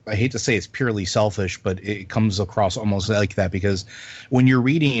it's, I hate to say it's purely selfish, but it comes across almost like that, because when you're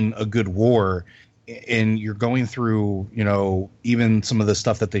reading a good war and you're going through, even some of the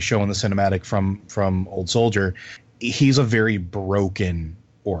stuff that they show in the cinematic from Old Soldier, he's a very broken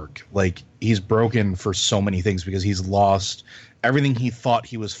orc. Like, he's broken for so many things because he's lost everything he thought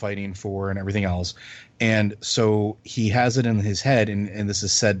he was fighting for and everything else. And so he has it in his head, and this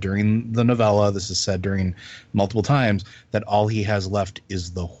is said during the novella, this is said during multiple times, that all he has left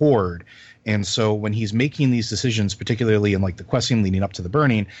is the Horde. And so when he's making these decisions, particularly in like the questing leading up to the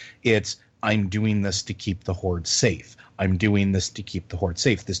burning, it's, I'm doing this to keep the Horde safe. I'm doing this to keep the Horde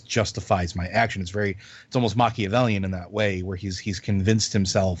safe. This justifies my action. It's almost Machiavellian in that way, where he's convinced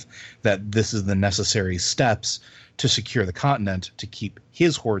himself that this is the necessary steps to secure the continent, to keep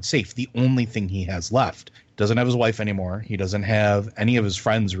his Horde safe. The only thing he has left. Doesn't have his wife anymore. He doesn't have any of his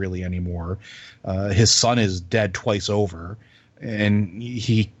friends really anymore. His son is dead twice over, and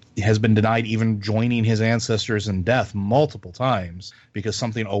he has been denied even joining his ancestors in death multiple times, because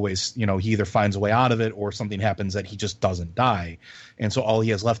something always, he either finds a way out of it or something happens that he just doesn't die. And so all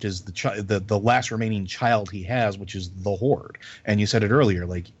he has left is the last remaining child he has, which is the Horde. And you said it earlier,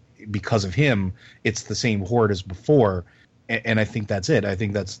 like, because of him, it's the same Horde as before. And I think that's it. I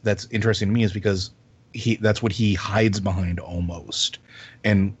think that's interesting to me, is because that's what he hides behind almost.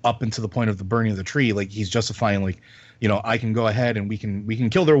 And up until the point of the burning of the tree, like, he's justifying, like, I can go ahead and we can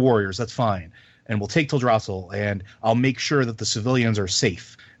kill their warriors. That's fine. And we'll take Teldrassil, and I'll make sure that the civilians are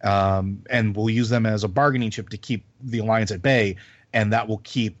safe. And we'll use them as a bargaining chip to keep the Alliance at bay, and that will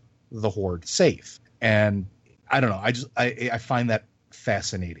keep the Horde safe. And I don't know. I find that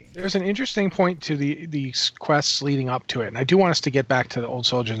fascinating. There's an interesting point to the quests leading up to it, and I do want us to get back to the Old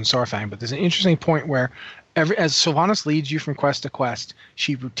Soldiers and Saurfang, but there's an interesting point where as Sylvanas leads you from quest to quest,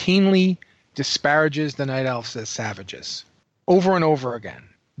 she routinely disparages the Night Elves as savages over and over again.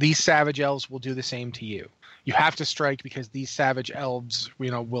 These savage elves will do the same to you. You have to strike because these savage elves,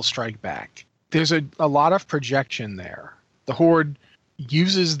 will strike back. There's a lot of projection there. The Horde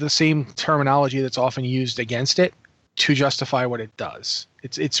uses the same terminology that's often used against it to justify what it does.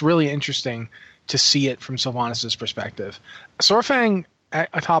 It's really interesting to see it from Sylvanas' perspective. Saurfang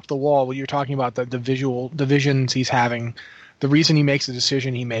atop the wall, when you're talking about the visions he's having, the reason he makes the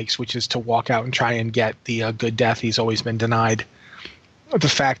decision he makes, which is to walk out and try and get the good death he's always been denied. the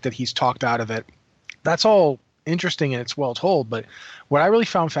fact that he's talked out of it. That's all interesting and it's well told. But what I really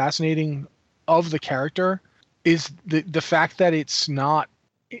found fascinating of the character is the fact that it's not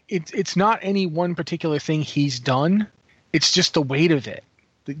any one particular thing he's done. It's just the weight of it,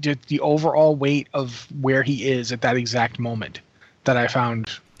 the overall weight of where he is at that exact moment that I found.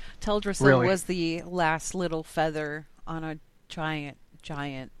 Teldrassil really was the last little feather on a giant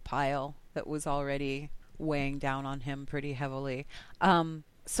pile that was already weighing down on him pretty heavily.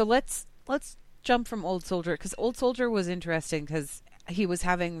 So let's jump from Old Soldier, because Old Soldier was interesting because he was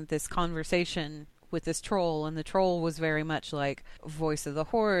having this conversation with this troll, and the troll was very much like voice of the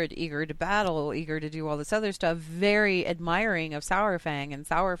Horde, eager to battle, eager to do all this other stuff, very admiring of Saurfang. And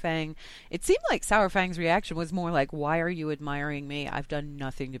Saurfang, it seemed like Saurfang's reaction was more like, why are you admiring me? I've done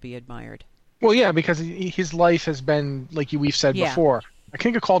nothing to be admired. Well, yeah, because his life has been, like we've said before, I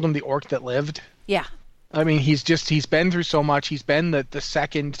think I called him the orc that lived. Yeah. I mean, he's been through so much. He's been the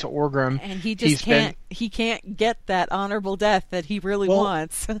second to Orgrim. And he just he can't get that honorable death that he really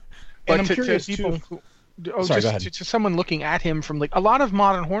wants. But I'm curious people too. Sorry, go ahead. To someone looking at him from, like, a lot of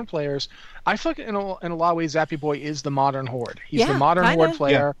modern Horde players, I feel like in a lot of ways Zappy Boy is the modern Horde. He's the modern Horde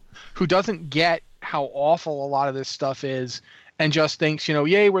player who doesn't get how awful a lot of this stuff is and just thinks,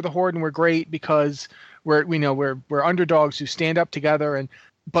 yay, we're the Horde and we're great because we're underdogs who stand up together.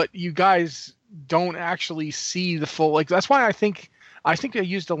 But you guys don't actually see the full, like, that's why I think I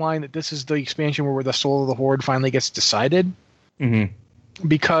used the line that this is the expansion where the soul of the Horde finally gets decided. Mm-hmm.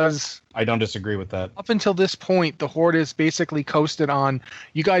 Because I don't disagree with that. Up until this point, the Horde is basically coasted on,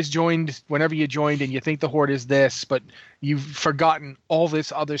 you guys joined whenever you joined and you think the Horde is this, but you've forgotten all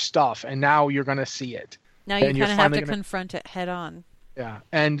this other stuff, and now you're going to see it. Now you kind of have to confront it head on. Yeah,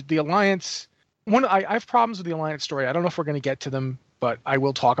 and the Alliance, I have problems with the Alliance story. I don't know if we're going to get to them, but I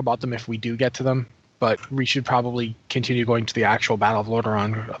will talk about them if we do get to them. But we should probably continue going to the actual Battle of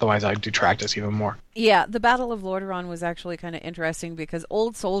Lordaeron, otherwise I'd detract us even more. Yeah, the Battle of Lordaeron was actually kind of interesting because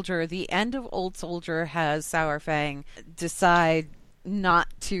Old Soldier, the end of Old Soldier has Saurfang decide not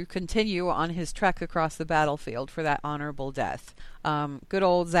to continue on his trek across the battlefield for that honorable death. Good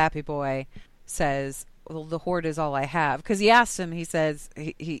old Zappy Boy says, well, the Horde is all I have. Because he asked him, he says,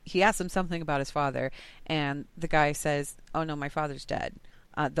 he asked him something about his father, and the guy says, oh no, my father's dead.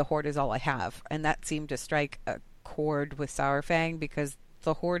 The Horde is all I have. And that seemed to strike a chord with Saurfang because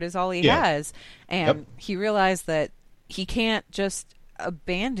the Horde is all he has. And he realized that he can't just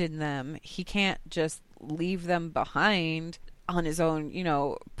abandon them. He can't just leave them behind on his own,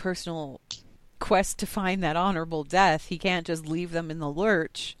 personal quest to find that honorable death. He can't just leave them in the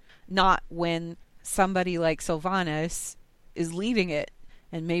lurch. Not when somebody like Sylvanas is leading it,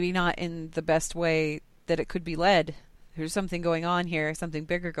 and maybe not in the best way that it could be led. There's something going on here, something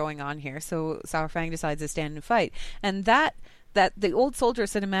bigger going on here. So Saurfang decides to stand and fight. And that the Old Soldier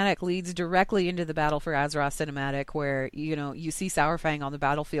cinematic leads directly into the Battle for Azeroth cinematic, where, you see Saurfang on the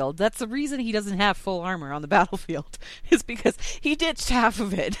battlefield. That's the reason he doesn't have full armor on the battlefield, is because he ditched half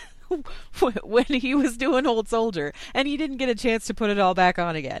of it when he was doing Old Soldier, and he didn't get a chance to put it all back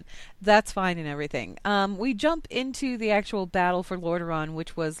on again. That's fine and everything. We jump into the actual Battle for Lordaeron,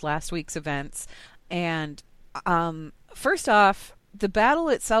 which was last week's events, and first off, the battle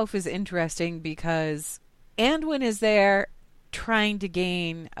itself is interesting because Anduin is there trying to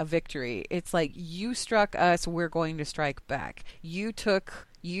gain a victory. It's like, you struck us, we're going to strike back. You took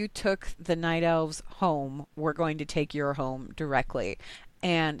the Night Elves home, we're going to take your home directly.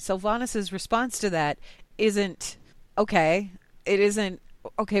 And Sylvanas' response to that isn't, okay, it isn't,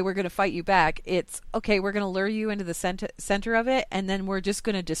 okay, we're going to fight you back. It's, okay, we're going to lure you into the center of it, and then we're just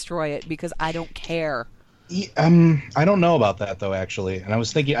going to destroy it because I don't care. I don't know about that, though, actually. And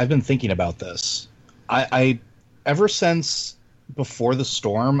I've been thinking about this. I ever since before the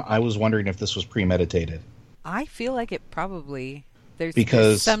storm, I was wondering if this was premeditated. I feel like it probably,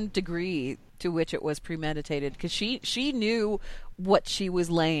 there's some degree to which it was premeditated, because she knew what she was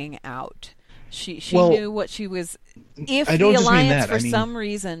laying out. She knew what she was. If the Alliance for some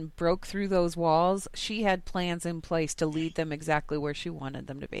reason broke through those walls, she had plans in place to lead them exactly where she wanted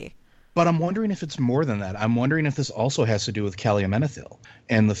them to be. But I'm wondering if it's more than that. I'm wondering if this also has to do with Calia Menethil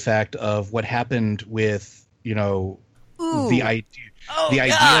and the fact of what happened with, the idea.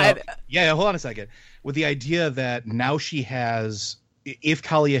 God. Yeah, hold on a second. With the idea that now she has, if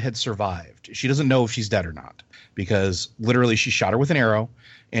Calia had survived, she doesn't know if she's dead or not, because literally she shot her with an arrow.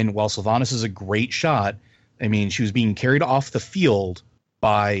 And while Sylvanas is a great shot, I mean, she was being carried off the field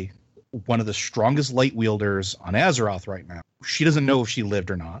by one of the strongest light wielders on Azeroth right now. She doesn't know if she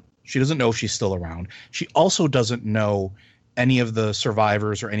lived or not. She doesn't know if she's still around. She also doesn't know any of the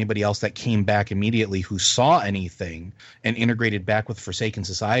survivors or anybody else that came back immediately who saw anything and integrated back with Forsaken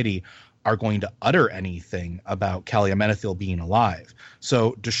Society are going to utter anything about Kalia Menethil being alive.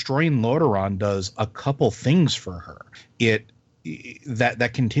 So destroying Lordaeron does a couple things for her.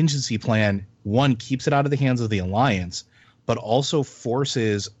 That contingency plan, one, keeps it out of the hands of the Alliance, but also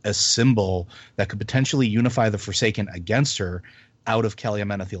forces a symbol that could potentially unify the Forsaken against her out of Kalia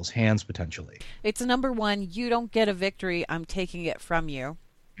Menethil's hands, potentially. It's number one, you don't get a victory, I'm taking it from you.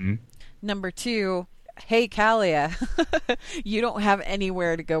 Mm-hmm. Number two, hey, Kalia, you don't have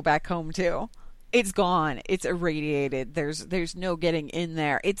anywhere to go back home to. It's gone. It's irradiated. There's no getting in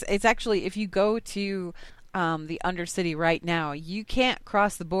there. It's actually, if you go to the Undercity right now, you can't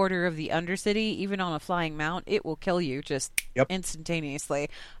cross the border of the Undercity, even on a flying mount. It will kill you just instantaneously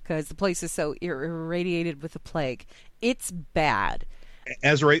because the place is so irradiated with the plague. It's bad.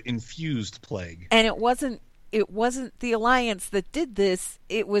 Azerite infused plague. And it wasn't the Alliance that did this.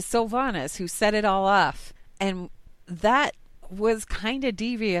 It was Sylvanas who set it all off. And that was kind of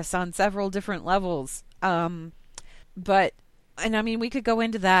devious on several different levels. But, and I mean, we could go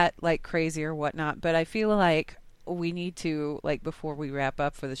into that like crazy or whatnot, but I feel like we need to, like, before we wrap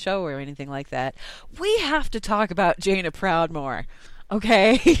up for the show or anything like that, we have to talk about Jaina Proudmoore.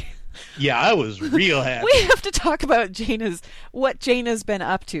 Okay? Yeah, I was real happy. We have to talk about what Jaina's been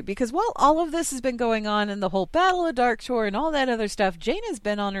up to, because while all of this has been going on and the whole Battle of Darkshore and all that other stuff, Jaina's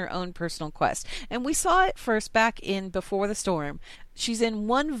been on her own personal quest. And we saw it first back in Before the Storm. She's in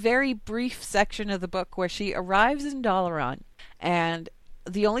one very brief section of the book where she arrives in Dalaran, and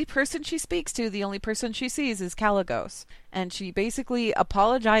the only person she speaks to, the only person she sees is Kalecgos. And she basically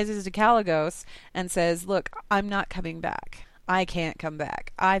apologizes to Kalecgos and says, look, I'm not coming back. I can't come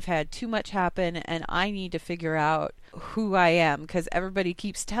back. I've had too much happen and I need to figure out who I am, because everybody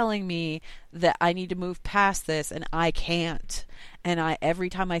keeps telling me that I need to move past this and I can't. And every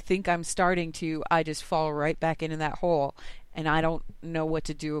time I think I'm starting to, I just fall right back into that hole and I don't know what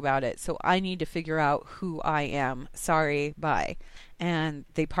to do about it. So I need to figure out who I am. Sorry, bye. And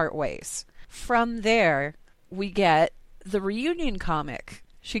they part ways. From there, we get the reunion comic.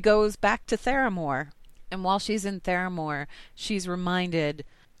 She goes back to Theramore. And while she's in Theramore, she's reminded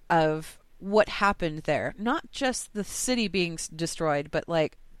of what happened there. Not just the city being destroyed, but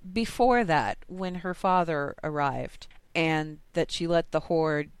like before that, when her father arrived and that she let the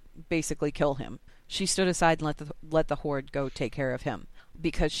Horde basically kill him. She stood aside and let the Horde go take care of him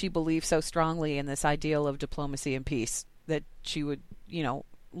because she believed so strongly in this ideal of diplomacy and peace that she would,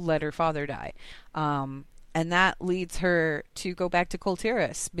 let her father die. And that leads her to go back to Kul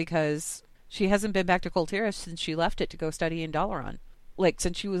Tiras because she hasn't been back to Kul Tiras since she left it to go study in Dalaran. Like,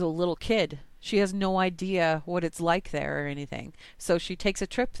 since she was a little kid. She has no idea what it's like there or anything. So she takes a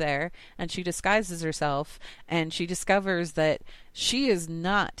trip there, and she disguises herself, and she discovers that she is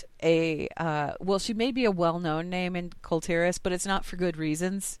not she may be a well-known name in Kul Tiras, but it's not for good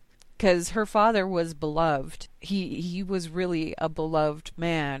reasons. Because her father was beloved. He was really a beloved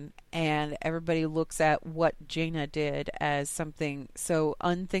man, and everybody looks at what Jaina did as something so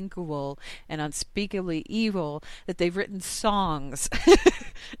unthinkable and unspeakably evil that they've written songs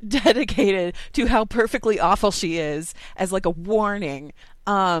dedicated to how perfectly awful she is as like a warning.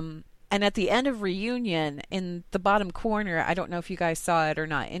 And at the end of Reunion, in the bottom corner, I don't know if you guys saw it or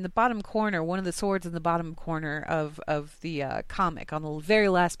not, in the bottom corner, one of the swords in the bottom corner of the comic, on the very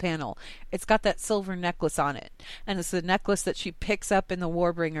last panel, it's got that silver necklace on it. And it's the necklace that she picks up in the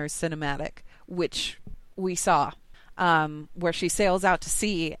Warbringers cinematic, which we saw, where she sails out to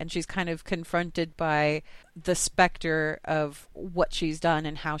sea and she's kind of confronted by the specter of what she's done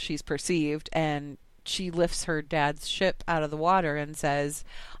and how she's perceived, and she lifts her dad's ship out of the water and says,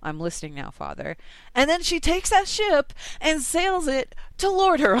 I'm listening now, Father. And then she takes that ship and sails it to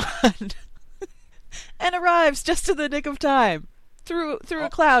Lordaeron and arrives just in the nick of time through a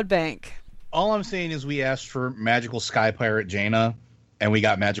cloud bank. All I'm saying is we asked for Magical Sky Pirate Jaina, and we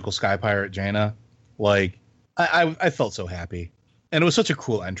got Magical Sky Pirate Jaina. Like, I felt so happy. And it was such a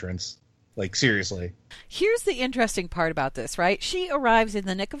cool entrance. Like, seriously. Here's the interesting part about this, right? She arrives in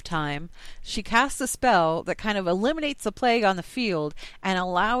the nick of time. She casts a spell that kind of eliminates the plague on the field and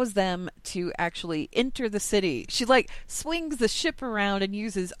allows them to actually enter the city. She, like, swings the ship around and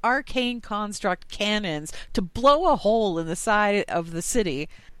uses arcane construct cannons to blow a hole in the side of the city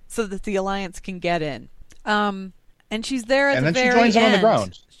so that the Alliance can get in. And she's there at the very end. And then she joins them on the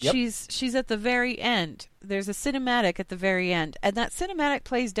ground. Yep. She's at the very end. There's a cinematic at the very end, and that cinematic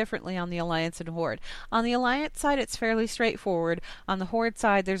plays differently on the Alliance and Horde. On the Alliance side, it's fairly straightforward. On the Horde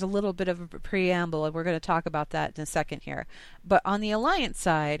side, there's a little bit of a preamble, and we're going to talk about that in a second here. But on the Alliance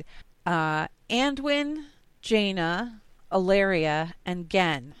side, Anduin, Jaina, Ilaria and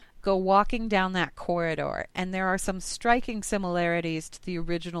Gen go walking down that corridor, and there are some striking similarities to the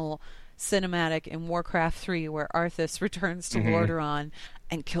original cinematic in Warcraft 3 where Arthas returns to Lordaeron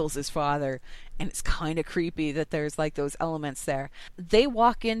and kills his father, and it's kind of creepy that there's like those elements there. They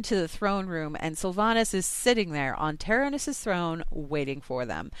walk into the throne room, and Sylvanas is sitting there on Taranis' throne waiting for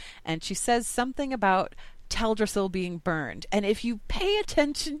them, and she says something about Teldrassil being burned, and if you pay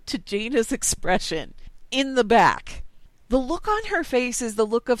attention to Jaina's expression in the back, the look on her face is the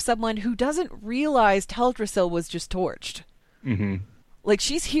look of someone who doesn't realize Teldrassil was just torched. Like,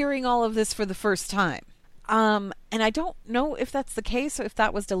 she's hearing all of this for the first time. And I don't know if that's the case, or if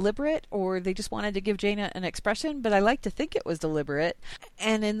that was deliberate, or they just wanted to give Jaina an expression, but I like to think it was deliberate.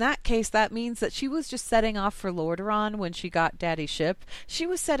 And in that case, that means that she was just setting off for Lordaeron when she got Daddy's ship. She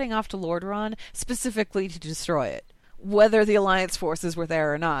was setting off to Lordaeron specifically to destroy it, whether the Alliance forces were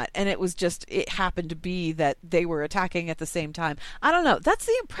there or not. And it happened to be that they were attacking at the same time. I don't know. That's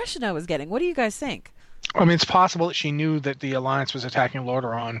the impression I was getting. What do you guys think? I mean, it's possible that she knew that the Alliance was attacking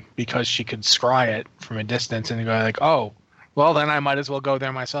Lordaeron because she could scry it from a distance and go like, oh, well, then I might as well go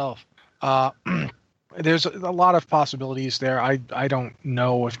there myself. There's a lot of possibilities there. I don't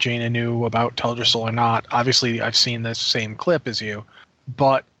know if Jaina knew about Teldrassil or not. Obviously, I've seen this same clip as you.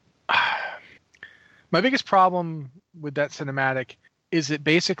 But my biggest problem with that cinematic is that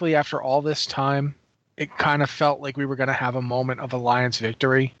basically after all this time, it kind of felt like we were going to have a moment of Alliance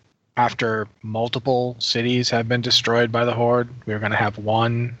victory. After multiple cities have been destroyed by the Horde, we were going to have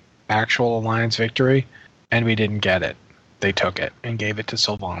one actual Alliance victory, and we didn't get it. They took it and gave it to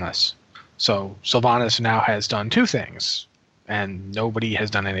Sylvanas. So Sylvanas now has done two things, and nobody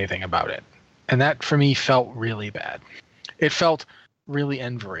has done anything about it. And that, for me, felt really bad. It felt really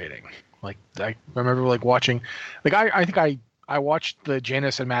enervating. Like, I remember watching... I think I watched the Jaina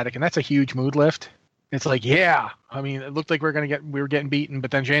cinematic, and that's a huge mood lift. It's like, yeah, I mean, it looked like we were getting beaten,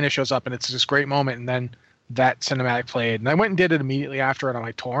 but then Jaina shows up and it's this great moment, and then that cinematic played. And I went and did it immediately after it on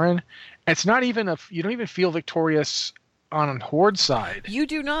my Tauren. It's not even you don't even feel victorious on Horde side. You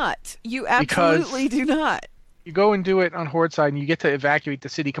do not. You absolutely do not. You go and do it on Horde side, and you get to evacuate the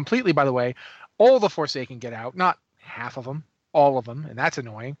city completely, by the way. All the Forsaken get out, not half of them, all of them, and that's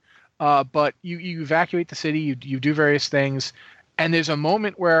annoying. But you evacuate the city, you do various things, and there's a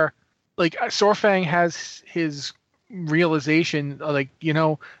moment where Saurfang has his realization,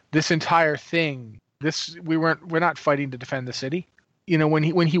 this entire thing. We're not fighting to defend the city. When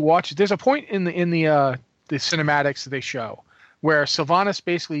he watches, there's a point in the cinematics that they show where Sylvanas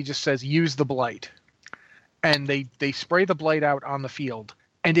basically just says, "Use the blight," and they spray the blight out on the field,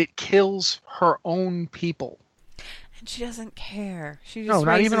 and it kills her own people. And she doesn't care. She just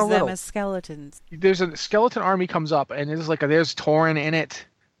raises them as skeletons. There's a skeleton army comes up, and it's there's Tauren in it.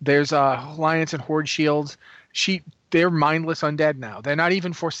 There's Alliance and Horde shields. They're mindless undead now. They're not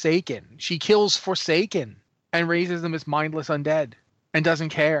even Forsaken. She kills Forsaken and raises them as mindless undead and doesn't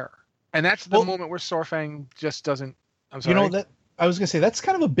care. And that's the moment where Saurfang just doesn't... I'm sorry. That I was going to say, that's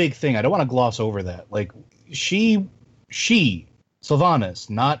kind of a big thing. I don't want to gloss over that. She, Sylvanas,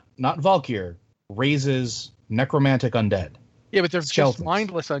 not Valkyr, raises necromantic undead. Yeah, but they're skeletons. Just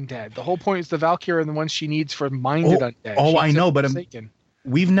mindless undead. The whole point is the Valkyr and the ones she needs for minded undead. Oh, I know, but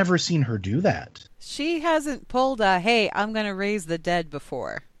we've never seen her do that. She hasn't pulled a, hey, I'm going to raise the dead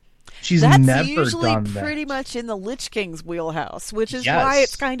before. That's never usually done that. Pretty much in the Lich King's wheelhouse, which is why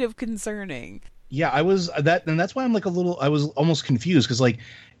it's kind of concerning. Yeah, I was that, and that's why I'm I was almost confused because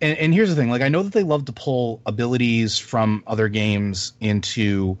and here's the thing, I know that they love to pull abilities from other games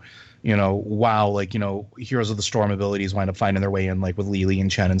into, WoW, Heroes of the Storm abilities wind up finding their way in, with Li and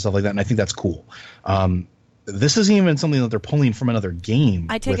Chen and stuff like that, and I think that's cool. This isn't even something that they're pulling from another game.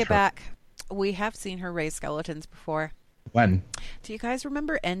 I take it back. We have seen her raise skeletons before. When? Do you guys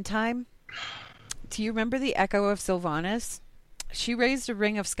remember End Time? Do you remember the Echo of Sylvanas? She raised a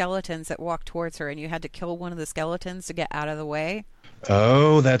ring of skeletons that walked towards her, and you had to kill one of the skeletons to get out of the way.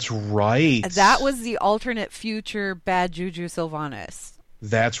 Oh, that's right. That was the alternate future Bad Juju Sylvanas.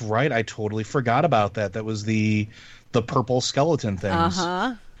 That's right. I totally forgot about that. That was the purple skeleton things.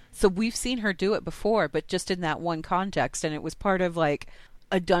 Uh-huh. So we've seen her do it before, but just in that one context, and it was part of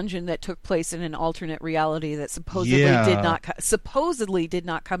a dungeon that took place in an alternate reality that supposedly did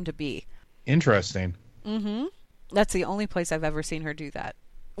not come to be. Interesting. Mm-hmm. That's the only place I've ever seen her do that.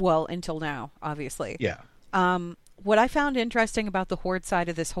 Well, until now, obviously. Yeah. What I found interesting about the Horde side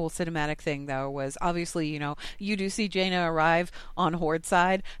of this whole cinematic thing, though, was obviously, you do see Jaina arrive on Horde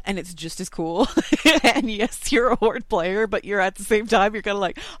side, and it's just as cool. And yes, you're a Horde player, but you're at the same time, you're kind of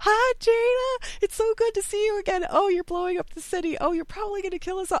like, hi, Jaina! It's so good to see you again. Oh, you're blowing up the city. Oh, you're probably going to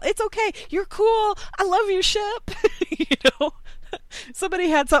kill us all. It's okay. You're cool. I love your ship. Somebody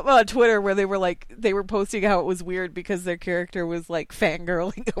had something on Twitter where they were posting how it was weird because their character was like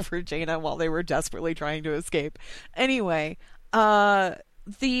fangirling over Jaina while they were desperately trying to escape. Anyway,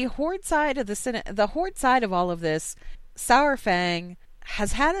 the Horde side of the Horde side of all of this, Saurfang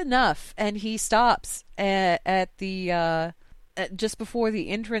has had enough, and he stops at the just before the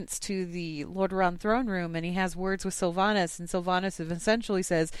entrance to the Lordaeron throne room, and he has words with Sylvanas, and Sylvanas essentially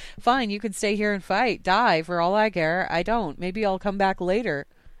says, fine, you can stay here and fight, die, for all I care. I don't. Maybe I'll come back later,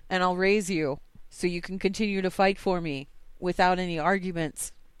 and I'll raise you, so you can continue to fight for me without any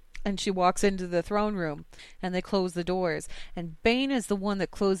arguments. And she walks into the throne room, and they close the doors. And Bane is the one that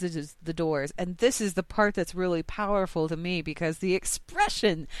closes the doors. And this is the part that's really powerful to me, because the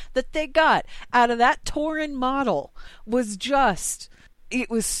expression that they got out of that Tauren model was just... It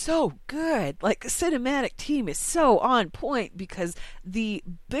was so good. Like, the cinematic team is so on point, because the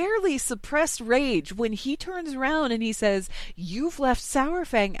barely suppressed rage when he turns around and he says, you've left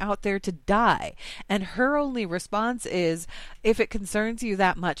Saurfang out there to die. And her only response is, if it concerns you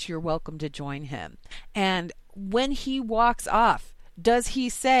that much, you're welcome to join him. And when he walks off, does he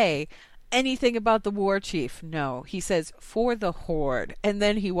say anything about the war chief? No. He says, for the Horde. And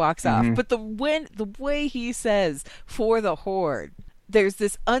then he walks off. But the way he says, for the Horde, there's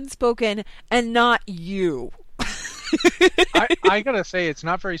this unspoken, and not you. I gotta say, it's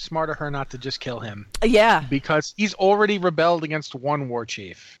not very smart of her not to just kill him. Yeah. Because he's already rebelled against one war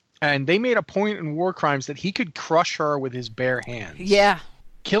chief. And they made a point in War Crimes that he could crush her with his bare hands. Yeah.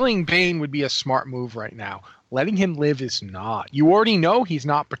 Killing Bane would be a smart move right now. Letting him live is not. You already know he's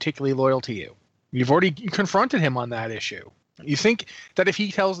not particularly loyal to you. You've already confronted him on that issue. You think that if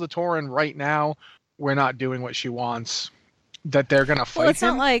he tells the Tauren right now, we're not doing what she wants, that they're going to fight him?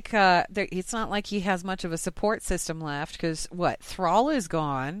 It's not like he has much of a support system left, because Thrall is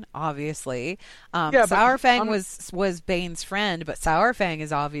gone, obviously. Saurfang was Bane's friend, but Saurfang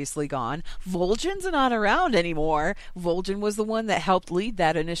is obviously gone. Vol'jin's not around anymore. Vol'jin was the one that helped lead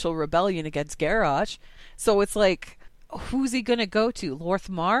that initial rebellion against Garrosh. So it's like, who's he going to go to?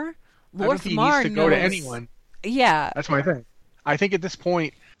 Lorthmar? I don't think he needs to go to anyone. Yeah. That's my thing. I think at this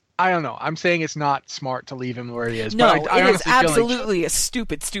point, I don't know. I'm saying it's not smart to leave him where he is. No, but I it is absolutely a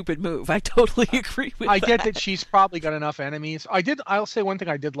stupid move. I totally agree with that. I get that she's probably got enough enemies. I'll say one thing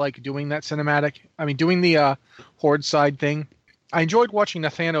I did like doing that cinematic. I mean, doing the Horde side thing. I enjoyed watching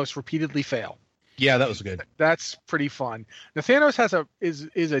Nathanos repeatedly fail. Yeah, that was good. That's pretty fun. Nathanos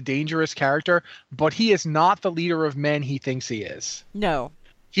is a dangerous character, but he is not the leader of men he thinks he is. No.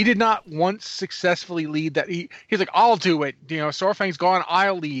 He did not once successfully lead that. He's like, I'll do it. Saurfang's gone,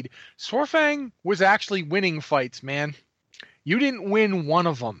 I'll lead. Saurfang was actually winning fights, man. You didn't win one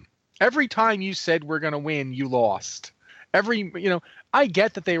of them. Every time you said we're going to win, you lost. I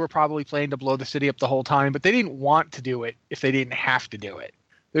get that they were probably planning to blow the city up the whole time, but they didn't want to do it if they didn't have to do it.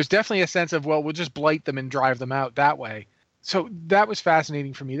 There's definitely a sense of, well, we'll just blight them and drive them out that way. So that was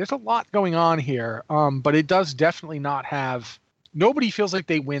fascinating for me. There's a lot going on here, but it does definitely not have... Nobody feels like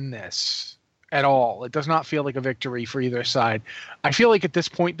they win this at all. It does not feel like a victory for either side. I feel like at this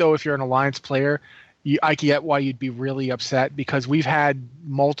point, though, if you're an Alliance player, I get why you'd be really upset, because we've had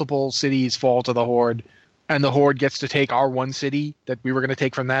multiple cities fall to the Horde, and the Horde gets to take our one city that we were going to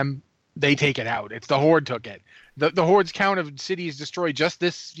take from them. They take it out. It's the Horde took it. The Horde's count of cities destroyed just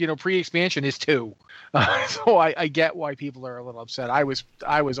this, pre-expansion is 2. So I get why people are a little upset. I was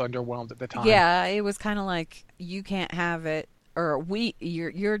underwhelmed at the time. Yeah, it was kind of like, you can't have it. Or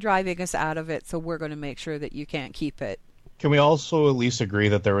you're driving us out of it, so we're going to make sure that you can't keep it. Can we also at least agree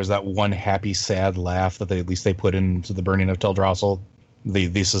that there was that one happy, sad laugh that they put into the burning of Teldrassil?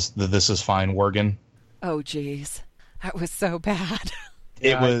 This is fine, Worgen. Oh, jeez, that was so bad.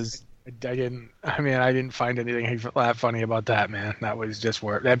 It was. I didn't find anything that funny about that, man. That was just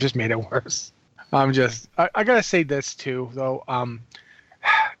worse. That just made it worse. I gotta say this too, though.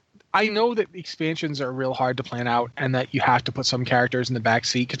 I know that expansions are real hard to plan out, and that you have to put some characters in the back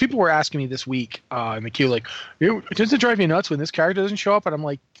seat. Because people were asking me this week in the queue, like, does it drive you nuts when this character doesn't show up? And I'm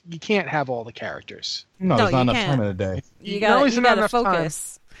like, you can't have all the characters. No, there's not enough time in a day. You gotta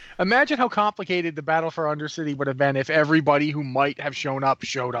focus. Imagine how complicated the battle for Undercity would have been if everybody who might have shown up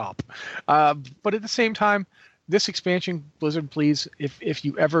showed up. But at the same time, this expansion, Blizzard, please, if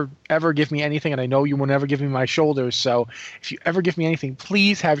you ever give me anything, and I know you will never give me my shoulders, so if you ever give me anything,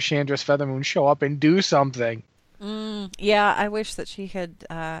 please have Chandra's Feathermoon show up and do something. Yeah, I wish that she had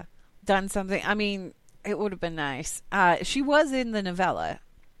done something. I mean, it would have been nice. She was in the novella.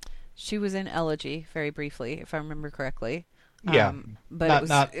 She was in Elegy very briefly, if I remember correctly. Yeah, But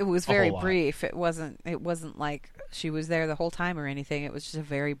not it was a very whole lot. brief. It wasn't like she was there the whole time or anything. It was just a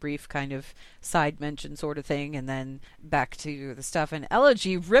very brief kind of side mention sort of thing, and then back to the stuff. And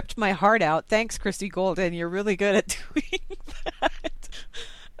Elegy ripped my heart out. Thanks, Christy Golden. You're really good at doing that.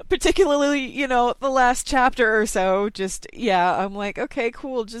 Particularly, the last chapter or so. Just yeah, I'm like, okay,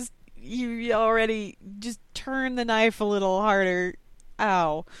 cool. Just you already just turn the knife a little harder.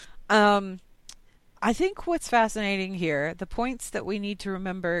 Ow. I think what's fascinating here, the points that we need to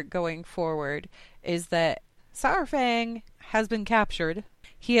remember going forward, is that Saurfang has been captured.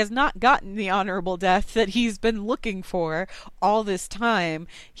 He has not gotten the honorable death that he's been looking for all this time.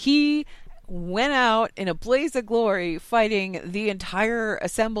 He went out in a blaze of glory fighting the entire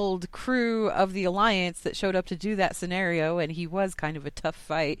assembled crew of the Alliance that showed up to do that scenario, and he was kind of a tough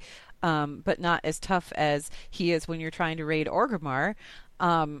fight, but not as tough as he is when you're trying to raid Orgrimmar.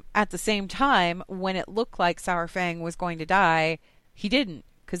 At the same time, when it looked like Saurfang was going to die, he didn't,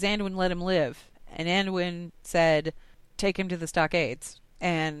 because Anduin let him live. And Anduin said, take him to the stockades.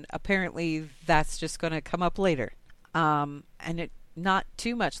 And apparently that's just going to come up later. And it not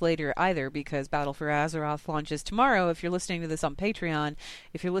too much later either, because Battle for Azeroth launches tomorrow. If you're listening to this on Patreon,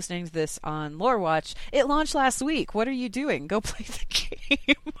 if you're listening to this on Lore Watch, it launched last week. What are you doing? Go play the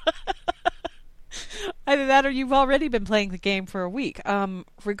game. Either that or you've already been playing the game for a week.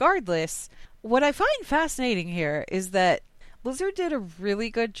 Regardless, what I find fascinating here is that Blizzard did a really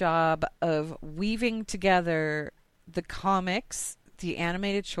good job of weaving together the comics, the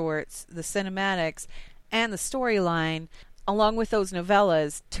animated shorts, the cinematics, and the storyline, along with those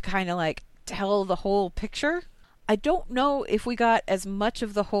novellas, to kind of like tell the whole picture. I don't know if we got as much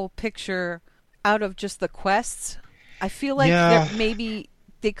of the whole picture out of just the quests. I feel like maybe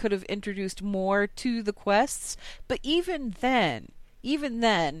they could have introduced more to the quests, but even then,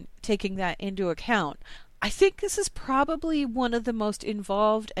 taking that into account, I think this is probably one of the most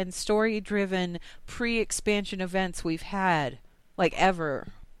involved and story-driven pre-expansion events we've had, like, ever.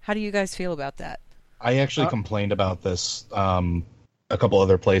 How do you guys feel about that? I actually complained about this a couple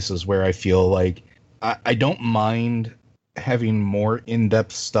other places where I feel like I don't mind having more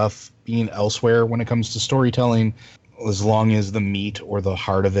in-depth stuff being elsewhere when it comes to storytelling, as long as the meat or the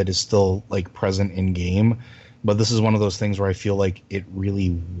heart of it is still like present in game. But this is one of those things where I feel like it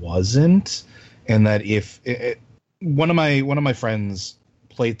really wasn't, and that if one of my friends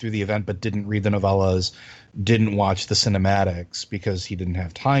played through the event but didn't read the novellas, didn't watch the cinematics because he didn't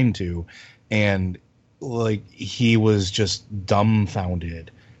have time to, and like he was just dumbfounded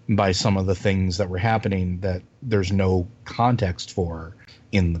by some of the things that were happening that there's no context for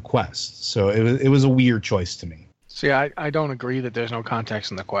in the quest. So it was a weird choice to me. See, I don't agree that there's no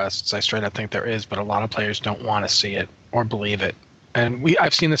context in the quests. I straight up think there is, but a lot of players don't want to see it or believe it. And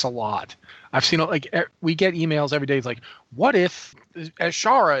I've seen this a lot. I've seen like we get emails every day like, what if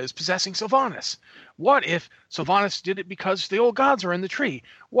Ashara is possessing Sylvanas? What if Sylvanas did it because the old gods are in the tree?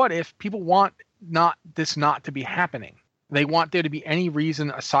 What if people want not to be happening? They want there to be any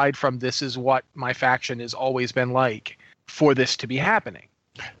reason aside from this is what my faction has always been like for this to be happening.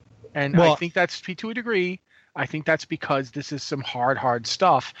 And I think that's to a degree. I think that's because this is some hard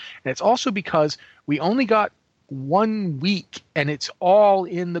stuff. And it's also because we only got 1 week, and it's all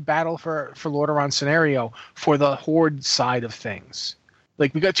in the Battle for Lordaeron scenario for the Horde side of things.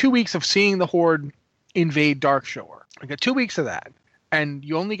 Like, we got 2 weeks of seeing the Horde invade Darkshore. We got 2 weeks of that. And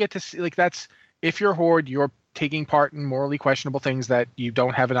you only get to see, like, that's, if you're Horde, you're taking part in morally questionable things that you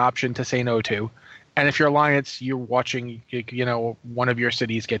don't have an option to say no to. And if you're Alliance, you're watching, one of your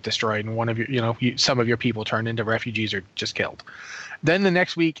cities get destroyed and one of your, some of your people turn into refugees or just killed. Then the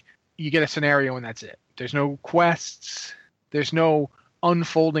next week, you get a scenario and that's it. There's no quests. There's no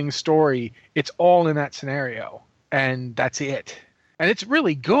unfolding story. It's all in that scenario. And that's it. And it's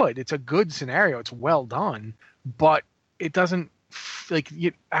really good. It's a good scenario. It's well done. But it doesn't, I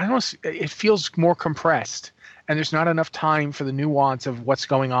don't know, it feels more compressed. And there's not enough time for the nuance of what's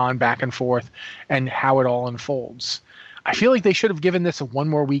going on back and forth and how it all unfolds. I feel like they should have given this 1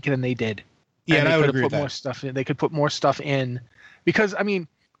 more week than they did. Yeah, and I would agree with that. More stuff in. They could put more stuff in. Because, I mean,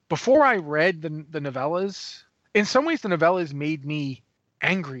 before I read the novellas, in some ways the novellas made me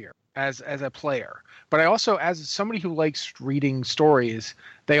angrier as a player. But I also, as somebody who likes reading stories,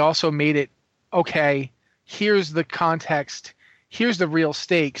 they also made it, okay, here's the context, here's the real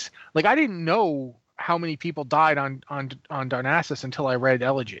stakes. Like, I didn't know how many people died on Darnassus until I read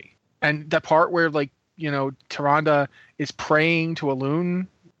Elegy. And the part where, Tyrande is praying to Elune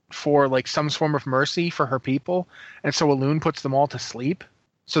for like some form of mercy for her people, and so Elune puts them all to sleep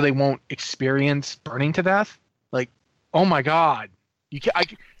so they won't experience burning to death. Like, oh my god,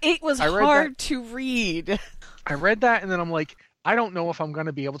 it was hard to read. I read that and then I'm like, I don't know if I'm going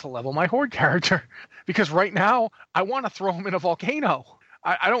to be able to level my horde character because right now I want to throw him in a volcano.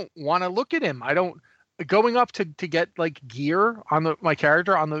 I don't want to look at him. I don't. Going up to get like gear on my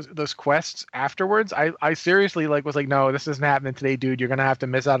character on those quests afterwards, I seriously was like, no, this isn't happening today, dude. You're gonna have to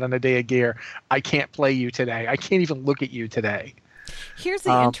miss out on a day of gear. I can't play you today. I can't even look at you today. Here's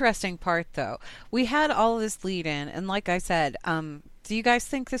the interesting part, though. We had all of this lead in, and like I said, do you guys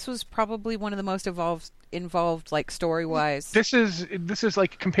think this was probably one of the most involved like story wise? This is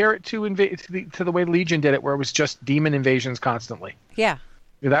like, compare it to the way Legion did it, where it was just demon invasions constantly. Yeah.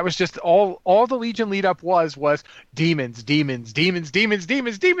 That was just all the Legion lead up was demons. This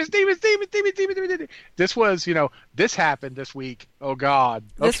was, this happened this week. Oh God.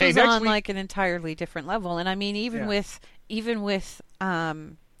 This was on like an entirely different level. And I mean, even with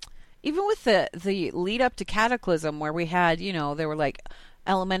the lead up to Cataclysm, where we had, there were like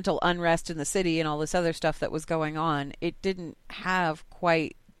elemental unrest in the city and all this other stuff that was going on, it didn't have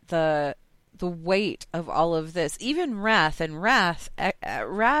quite the weight of all of this. Even Wrath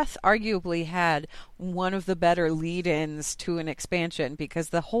arguably had one of the better lead-ins to an expansion, because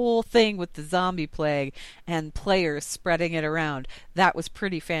the whole thing with the zombie plague and players spreading it around, that was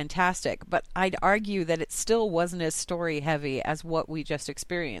pretty fantastic. But I'd argue that it still wasn't as story-heavy as what we just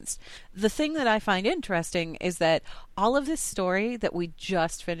experienced. The thing that I find interesting is that all of this story that we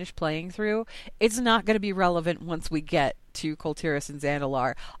just finished playing through, it's not going to be relevant once we get to Kul Tiras and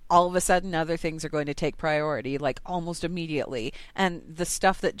Zandalar. All of a sudden other things are going to take priority, like almost immediately, and the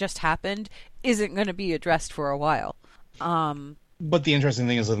stuff that just happened isn't going to be addressed for a while. But the interesting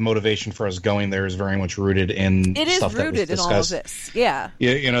thing is that the motivation for us going there is very much rooted in stuff that was discussed. It is rooted in all of this. Yeah.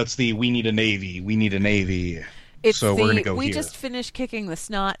 It's the we need a navy. It's so we're gonna go we here. Just finished kicking the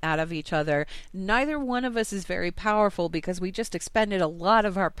snot out of each other. Neither one of us is very powerful because we just expended a lot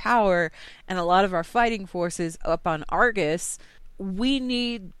of our power and a lot of our fighting forces up on Argus. We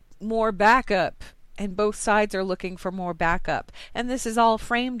need more backup, and both sides are looking for more backup. And this is all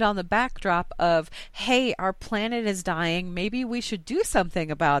framed on the backdrop of, hey, our planet is dying. Maybe we should do something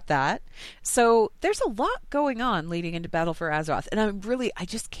about that. So there's a lot going on leading into Battle for Azeroth. And I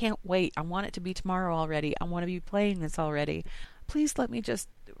just can't wait. I want it to be tomorrow already. I want to be playing this already. Please let me just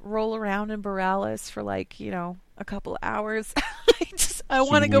roll around in Borealis for a couple hours. I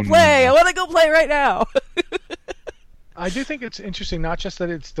want to go play. I want to go play right now. I do think it's interesting, not just that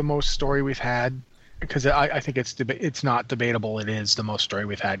it's the most story we've had, because I think it's not debatable. It is the most story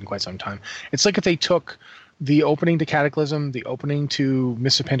we've had in quite some time. It's like if they took the opening to Cataclysm, the opening to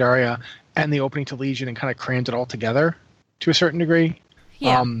Mists of Pandaria, and the opening to Legion and kind of crammed it all together to a certain degree.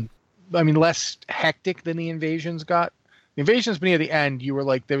 Yeah. Less hectic than the invasions got. The invasions near the end, you were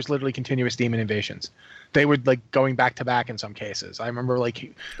like, there was literally continuous demon invasions. They were like going back to back in some cases. I remember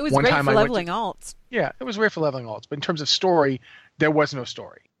it was one great time for leveling alts. Yeah, it was great for leveling alts. But in terms of story, there was no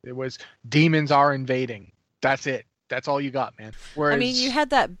story. It was demons are invading. That's it. That's all you got, man. Whereas, you had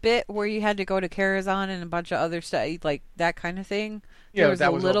that bit where you had to go to Karazhan and a bunch of other stuff, like that kind of thing. Yeah, there was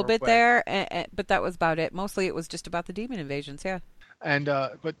a little bit there, but that was about it. Mostly it was just about the demon invasions, yeah. And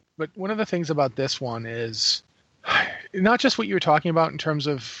but one of the things about this one is not just what you were talking about in terms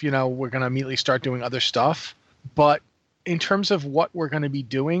of, we're going to immediately start doing other stuff, but in terms of what we're going to be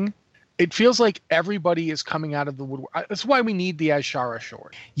doing, it feels like everybody is coming out of the woodwork. That's why we need the Azshara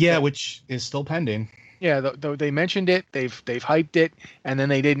short. Yeah, which is still pending. Yeah, though they mentioned it, they've hyped it, and then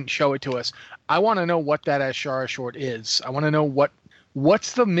they didn't show it to us. I want to know what that Azshara short is. I want to know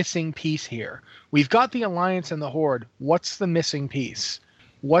what's the missing piece here. We've got the Alliance and the Horde. What's the missing piece?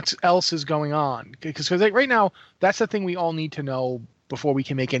 What else is going on? Because right now, that's the thing we all need to know before we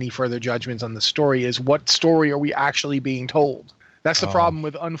can make any further judgments on the story, is what story are we actually being told? That's the problem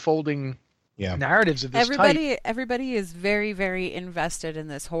with unfolding narratives of this type. Everybody is very, very invested in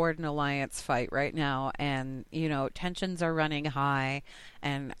this Horde and Alliance fight right now, and tensions are running high,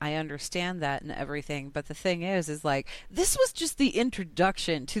 and I understand that and everything. But the thing is like, this was just the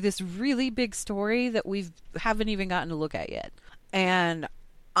introduction to this really big story that we haven't even gotten to look at yet, and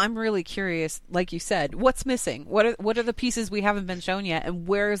I'm really curious, like you said, what's missing? What are the pieces we haven't been shown yet, and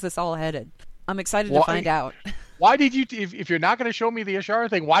where is this all headed? I'm excited to find out. Why did you, if you're not going to show me the Azshara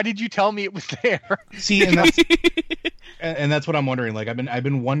thing, why did you tell me it was there? See, and that's what I'm wondering. Like, I've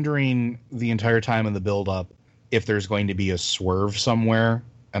been wondering the entire time in the build up if there's going to be a swerve somewhere,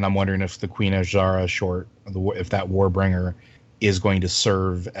 and I'm wondering if the Queen Azshara short, if that Warbringer is going to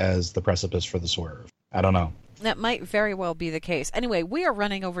serve as the precipice for the swerve. I don't know. That might very well be the case. Anyway, we are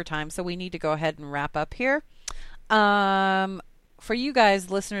running over time, so we need to go ahead and wrap up here. For you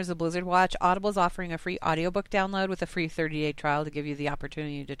guys, listeners of Blizzard Watch, Audible is offering a free audiobook download with a free 30-day trial to give you the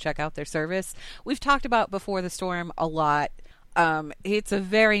opportunity to check out their service. We've talked about Before the Storm a lot. It's a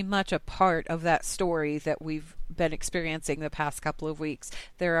very much a part of that story that we've been experiencing the past couple of weeks.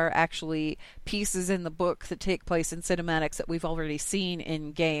 There are actually pieces in the book that take place in cinematics that we've already seen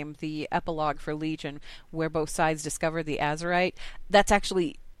in game. The epilogue for Legion, where both sides discover the Azerite, that's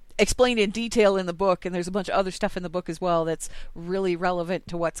actually explained in detail in the book, and there's a bunch of other stuff in the book as well that's really relevant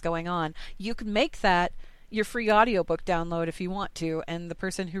to what's going on. You can make that your free audiobook download if you want to, and the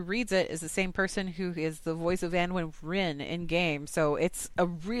person who reads it is the same person who is the voice of Anwin Rin in game, so it's a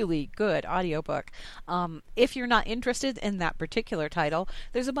really good audiobook. If you're not interested in that particular title,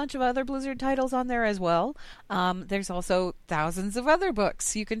 there's a bunch of other Blizzard titles on there as well. There's also thousands of other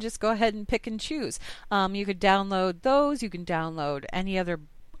books. You can just go ahead and pick and choose. You could download those. You can download any other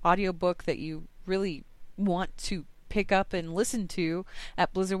audiobook that you really want to pick up and listen to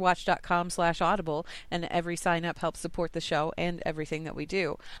at blizzardwatch.com/audible, and every sign up helps support the show and everything that we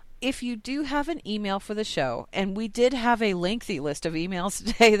do. If you do have an email for the show, and we did have a lengthy list of emails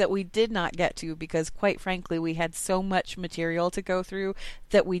today that we did not get to because, quite frankly, we had so much material to go through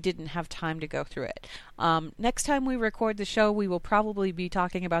that we didn't have time to go through it. Next time we record the show, we will probably be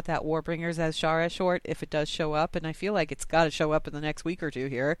talking about that Warbringers Azshara short if it does show up, and I feel like it's got to show up in the next week or two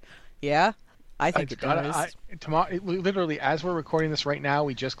here. Yeah? I think it does. Tomorrow, literally, as we're recording this right now,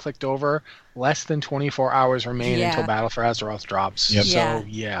 we just clicked over. Less than 24 hours remain until Battle for Azeroth drops. Yep. So,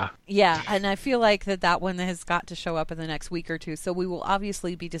 Yeah, and I feel like that one has got to show up in the next week or two. So we will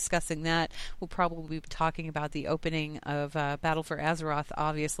obviously be discussing that. We'll probably be talking about the opening of Battle for Azeroth,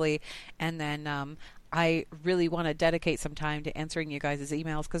 obviously. And then I really want to dedicate some time to answering you guys'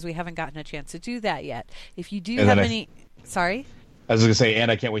 emails because we haven't gotten a chance to do that yet. If you do have any... Sorry? I was going to say,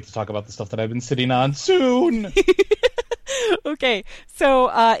 and I can't wait to talk about the stuff that I've been sitting on soon. Okay, so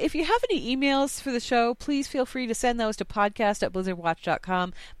if you have any emails for the show, please feel free to send those to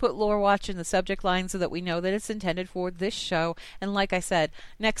podcast@blizzardwatch.com. Put Lore Watch in the subject line so that we know that it's intended for this show. And like I said,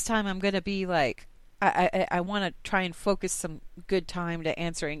 next time I'm going to be like, I want to try and focus some good time to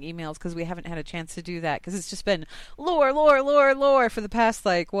answering emails because we haven't had a chance to do that because it's just been lore for the past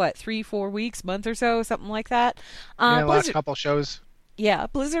 3-4 weeks, month or so, something like that. Last couple shows. Yeah,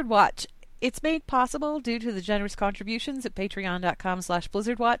 Blizzard Watch. It's made possible due to the generous contributions at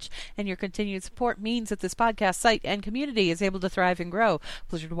patreon.com/blizzardwatch, and your continued support means that this podcast site and community is able to thrive and grow.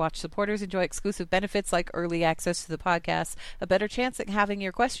 Blizzard Watch supporters enjoy exclusive benefits like early access to the podcast, a better chance at having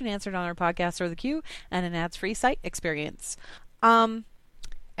your question answered on our podcast or the queue, and an ads-free site experience.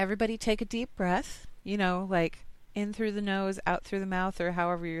 Everybody take a deep breath, in through the nose, out through the mouth, or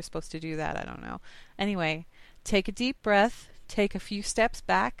however you're supposed to do that, I don't know. Anyway, take a deep breath. Take a few steps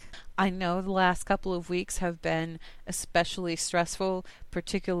back. I know the last couple of weeks have been especially stressful,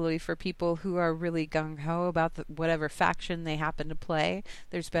 particularly for people who are really gung-ho about whatever faction they happen to play.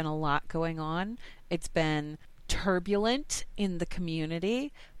 There's been a lot going on. It's been turbulent in the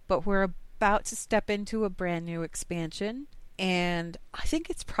community, but we're about to step into a brand new expansion, and I think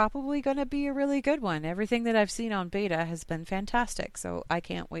it's probably going to be a really good one. Everything that I've seen on beta has been fantastic, so I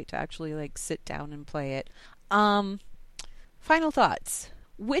can't wait to actually sit down and play it. Final thoughts.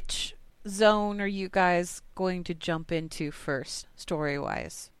 Which zone are you guys going to jump into first,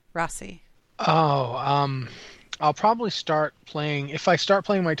 story-wise? Rossi? I'll probably start playing... If I start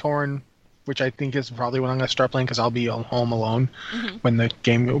playing my Tauren, which I think is probably when I'm going to start playing because I'll be home alone when the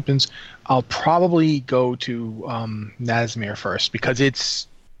game opens, I'll probably go to Nazmir first because it's...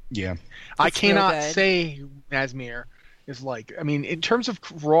 Yeah. I cannot say Nazmir is in terms of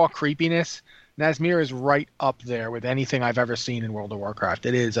raw creepiness... Nazmir is right up there with anything I've ever seen in World of Warcraft.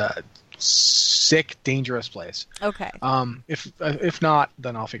 It is a sick, dangerous place. Okay. If not,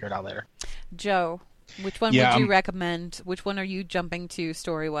 then I'll figure it out later. Joe, which one would you recommend? Which one are you jumping to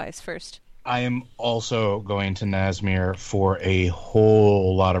story-wise first? I am also going to Nazmir for a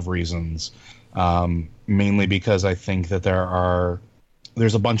whole lot of reasons. Mainly because I think that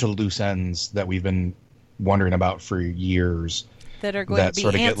there's a bunch of loose ends that we've been wondering about for years. That are going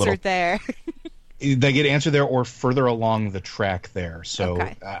to be answered there. They get answered there or further along the track there. So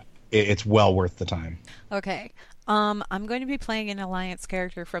it's well worth the time. Okay. I'm going to be playing an Alliance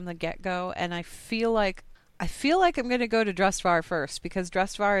character from the get-go, and I feel like I'm going to go to Drustvar first, because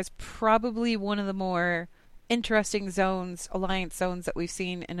Drustvar is probably one of the more interesting zones, Alliance zones, that we've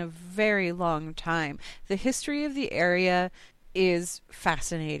seen in a very long time. The history of the area is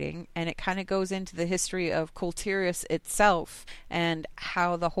fascinating, and it kind of goes into the history of Kul Tiras itself and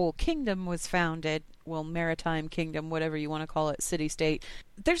how the whole kingdom was founded maritime kingdom, whatever you want to call it, city-state.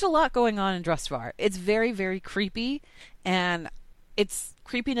 There's a lot going on in Drustvar. It's very, very creepy, and it's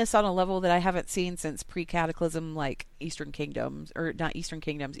creepiness on a level that I haven't seen since pre-Cataclysm, like Eastern Kingdoms, or not Eastern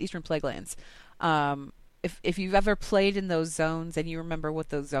Kingdoms, Eastern Plaguelands. If you've ever played in those zones and you remember what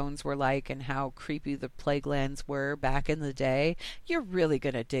those zones were like and how creepy the Plaguelands were back in the day, you're really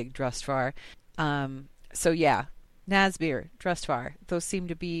going to dig Drustvar. So yeah, Nazmir, Drustvar, those seem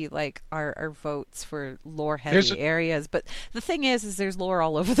to be like our votes for lore-heavy areas. But the thing is there's lore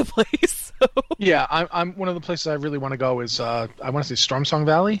all over the place. So. Yeah, I'm one of the places I really want to go is I want to say Stormsong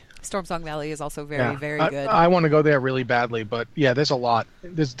Valley. Stormsong Valley is also very, very good. I want to go there really badly, but yeah, there's a lot.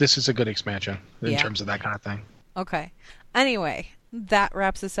 This is a good expansion in terms of that kind of thing. Okay. Anyway, that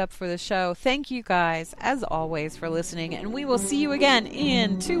wraps us up for the show. Thank you guys, as always, for listening, and we will see you again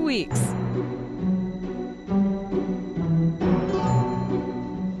in 2 weeks.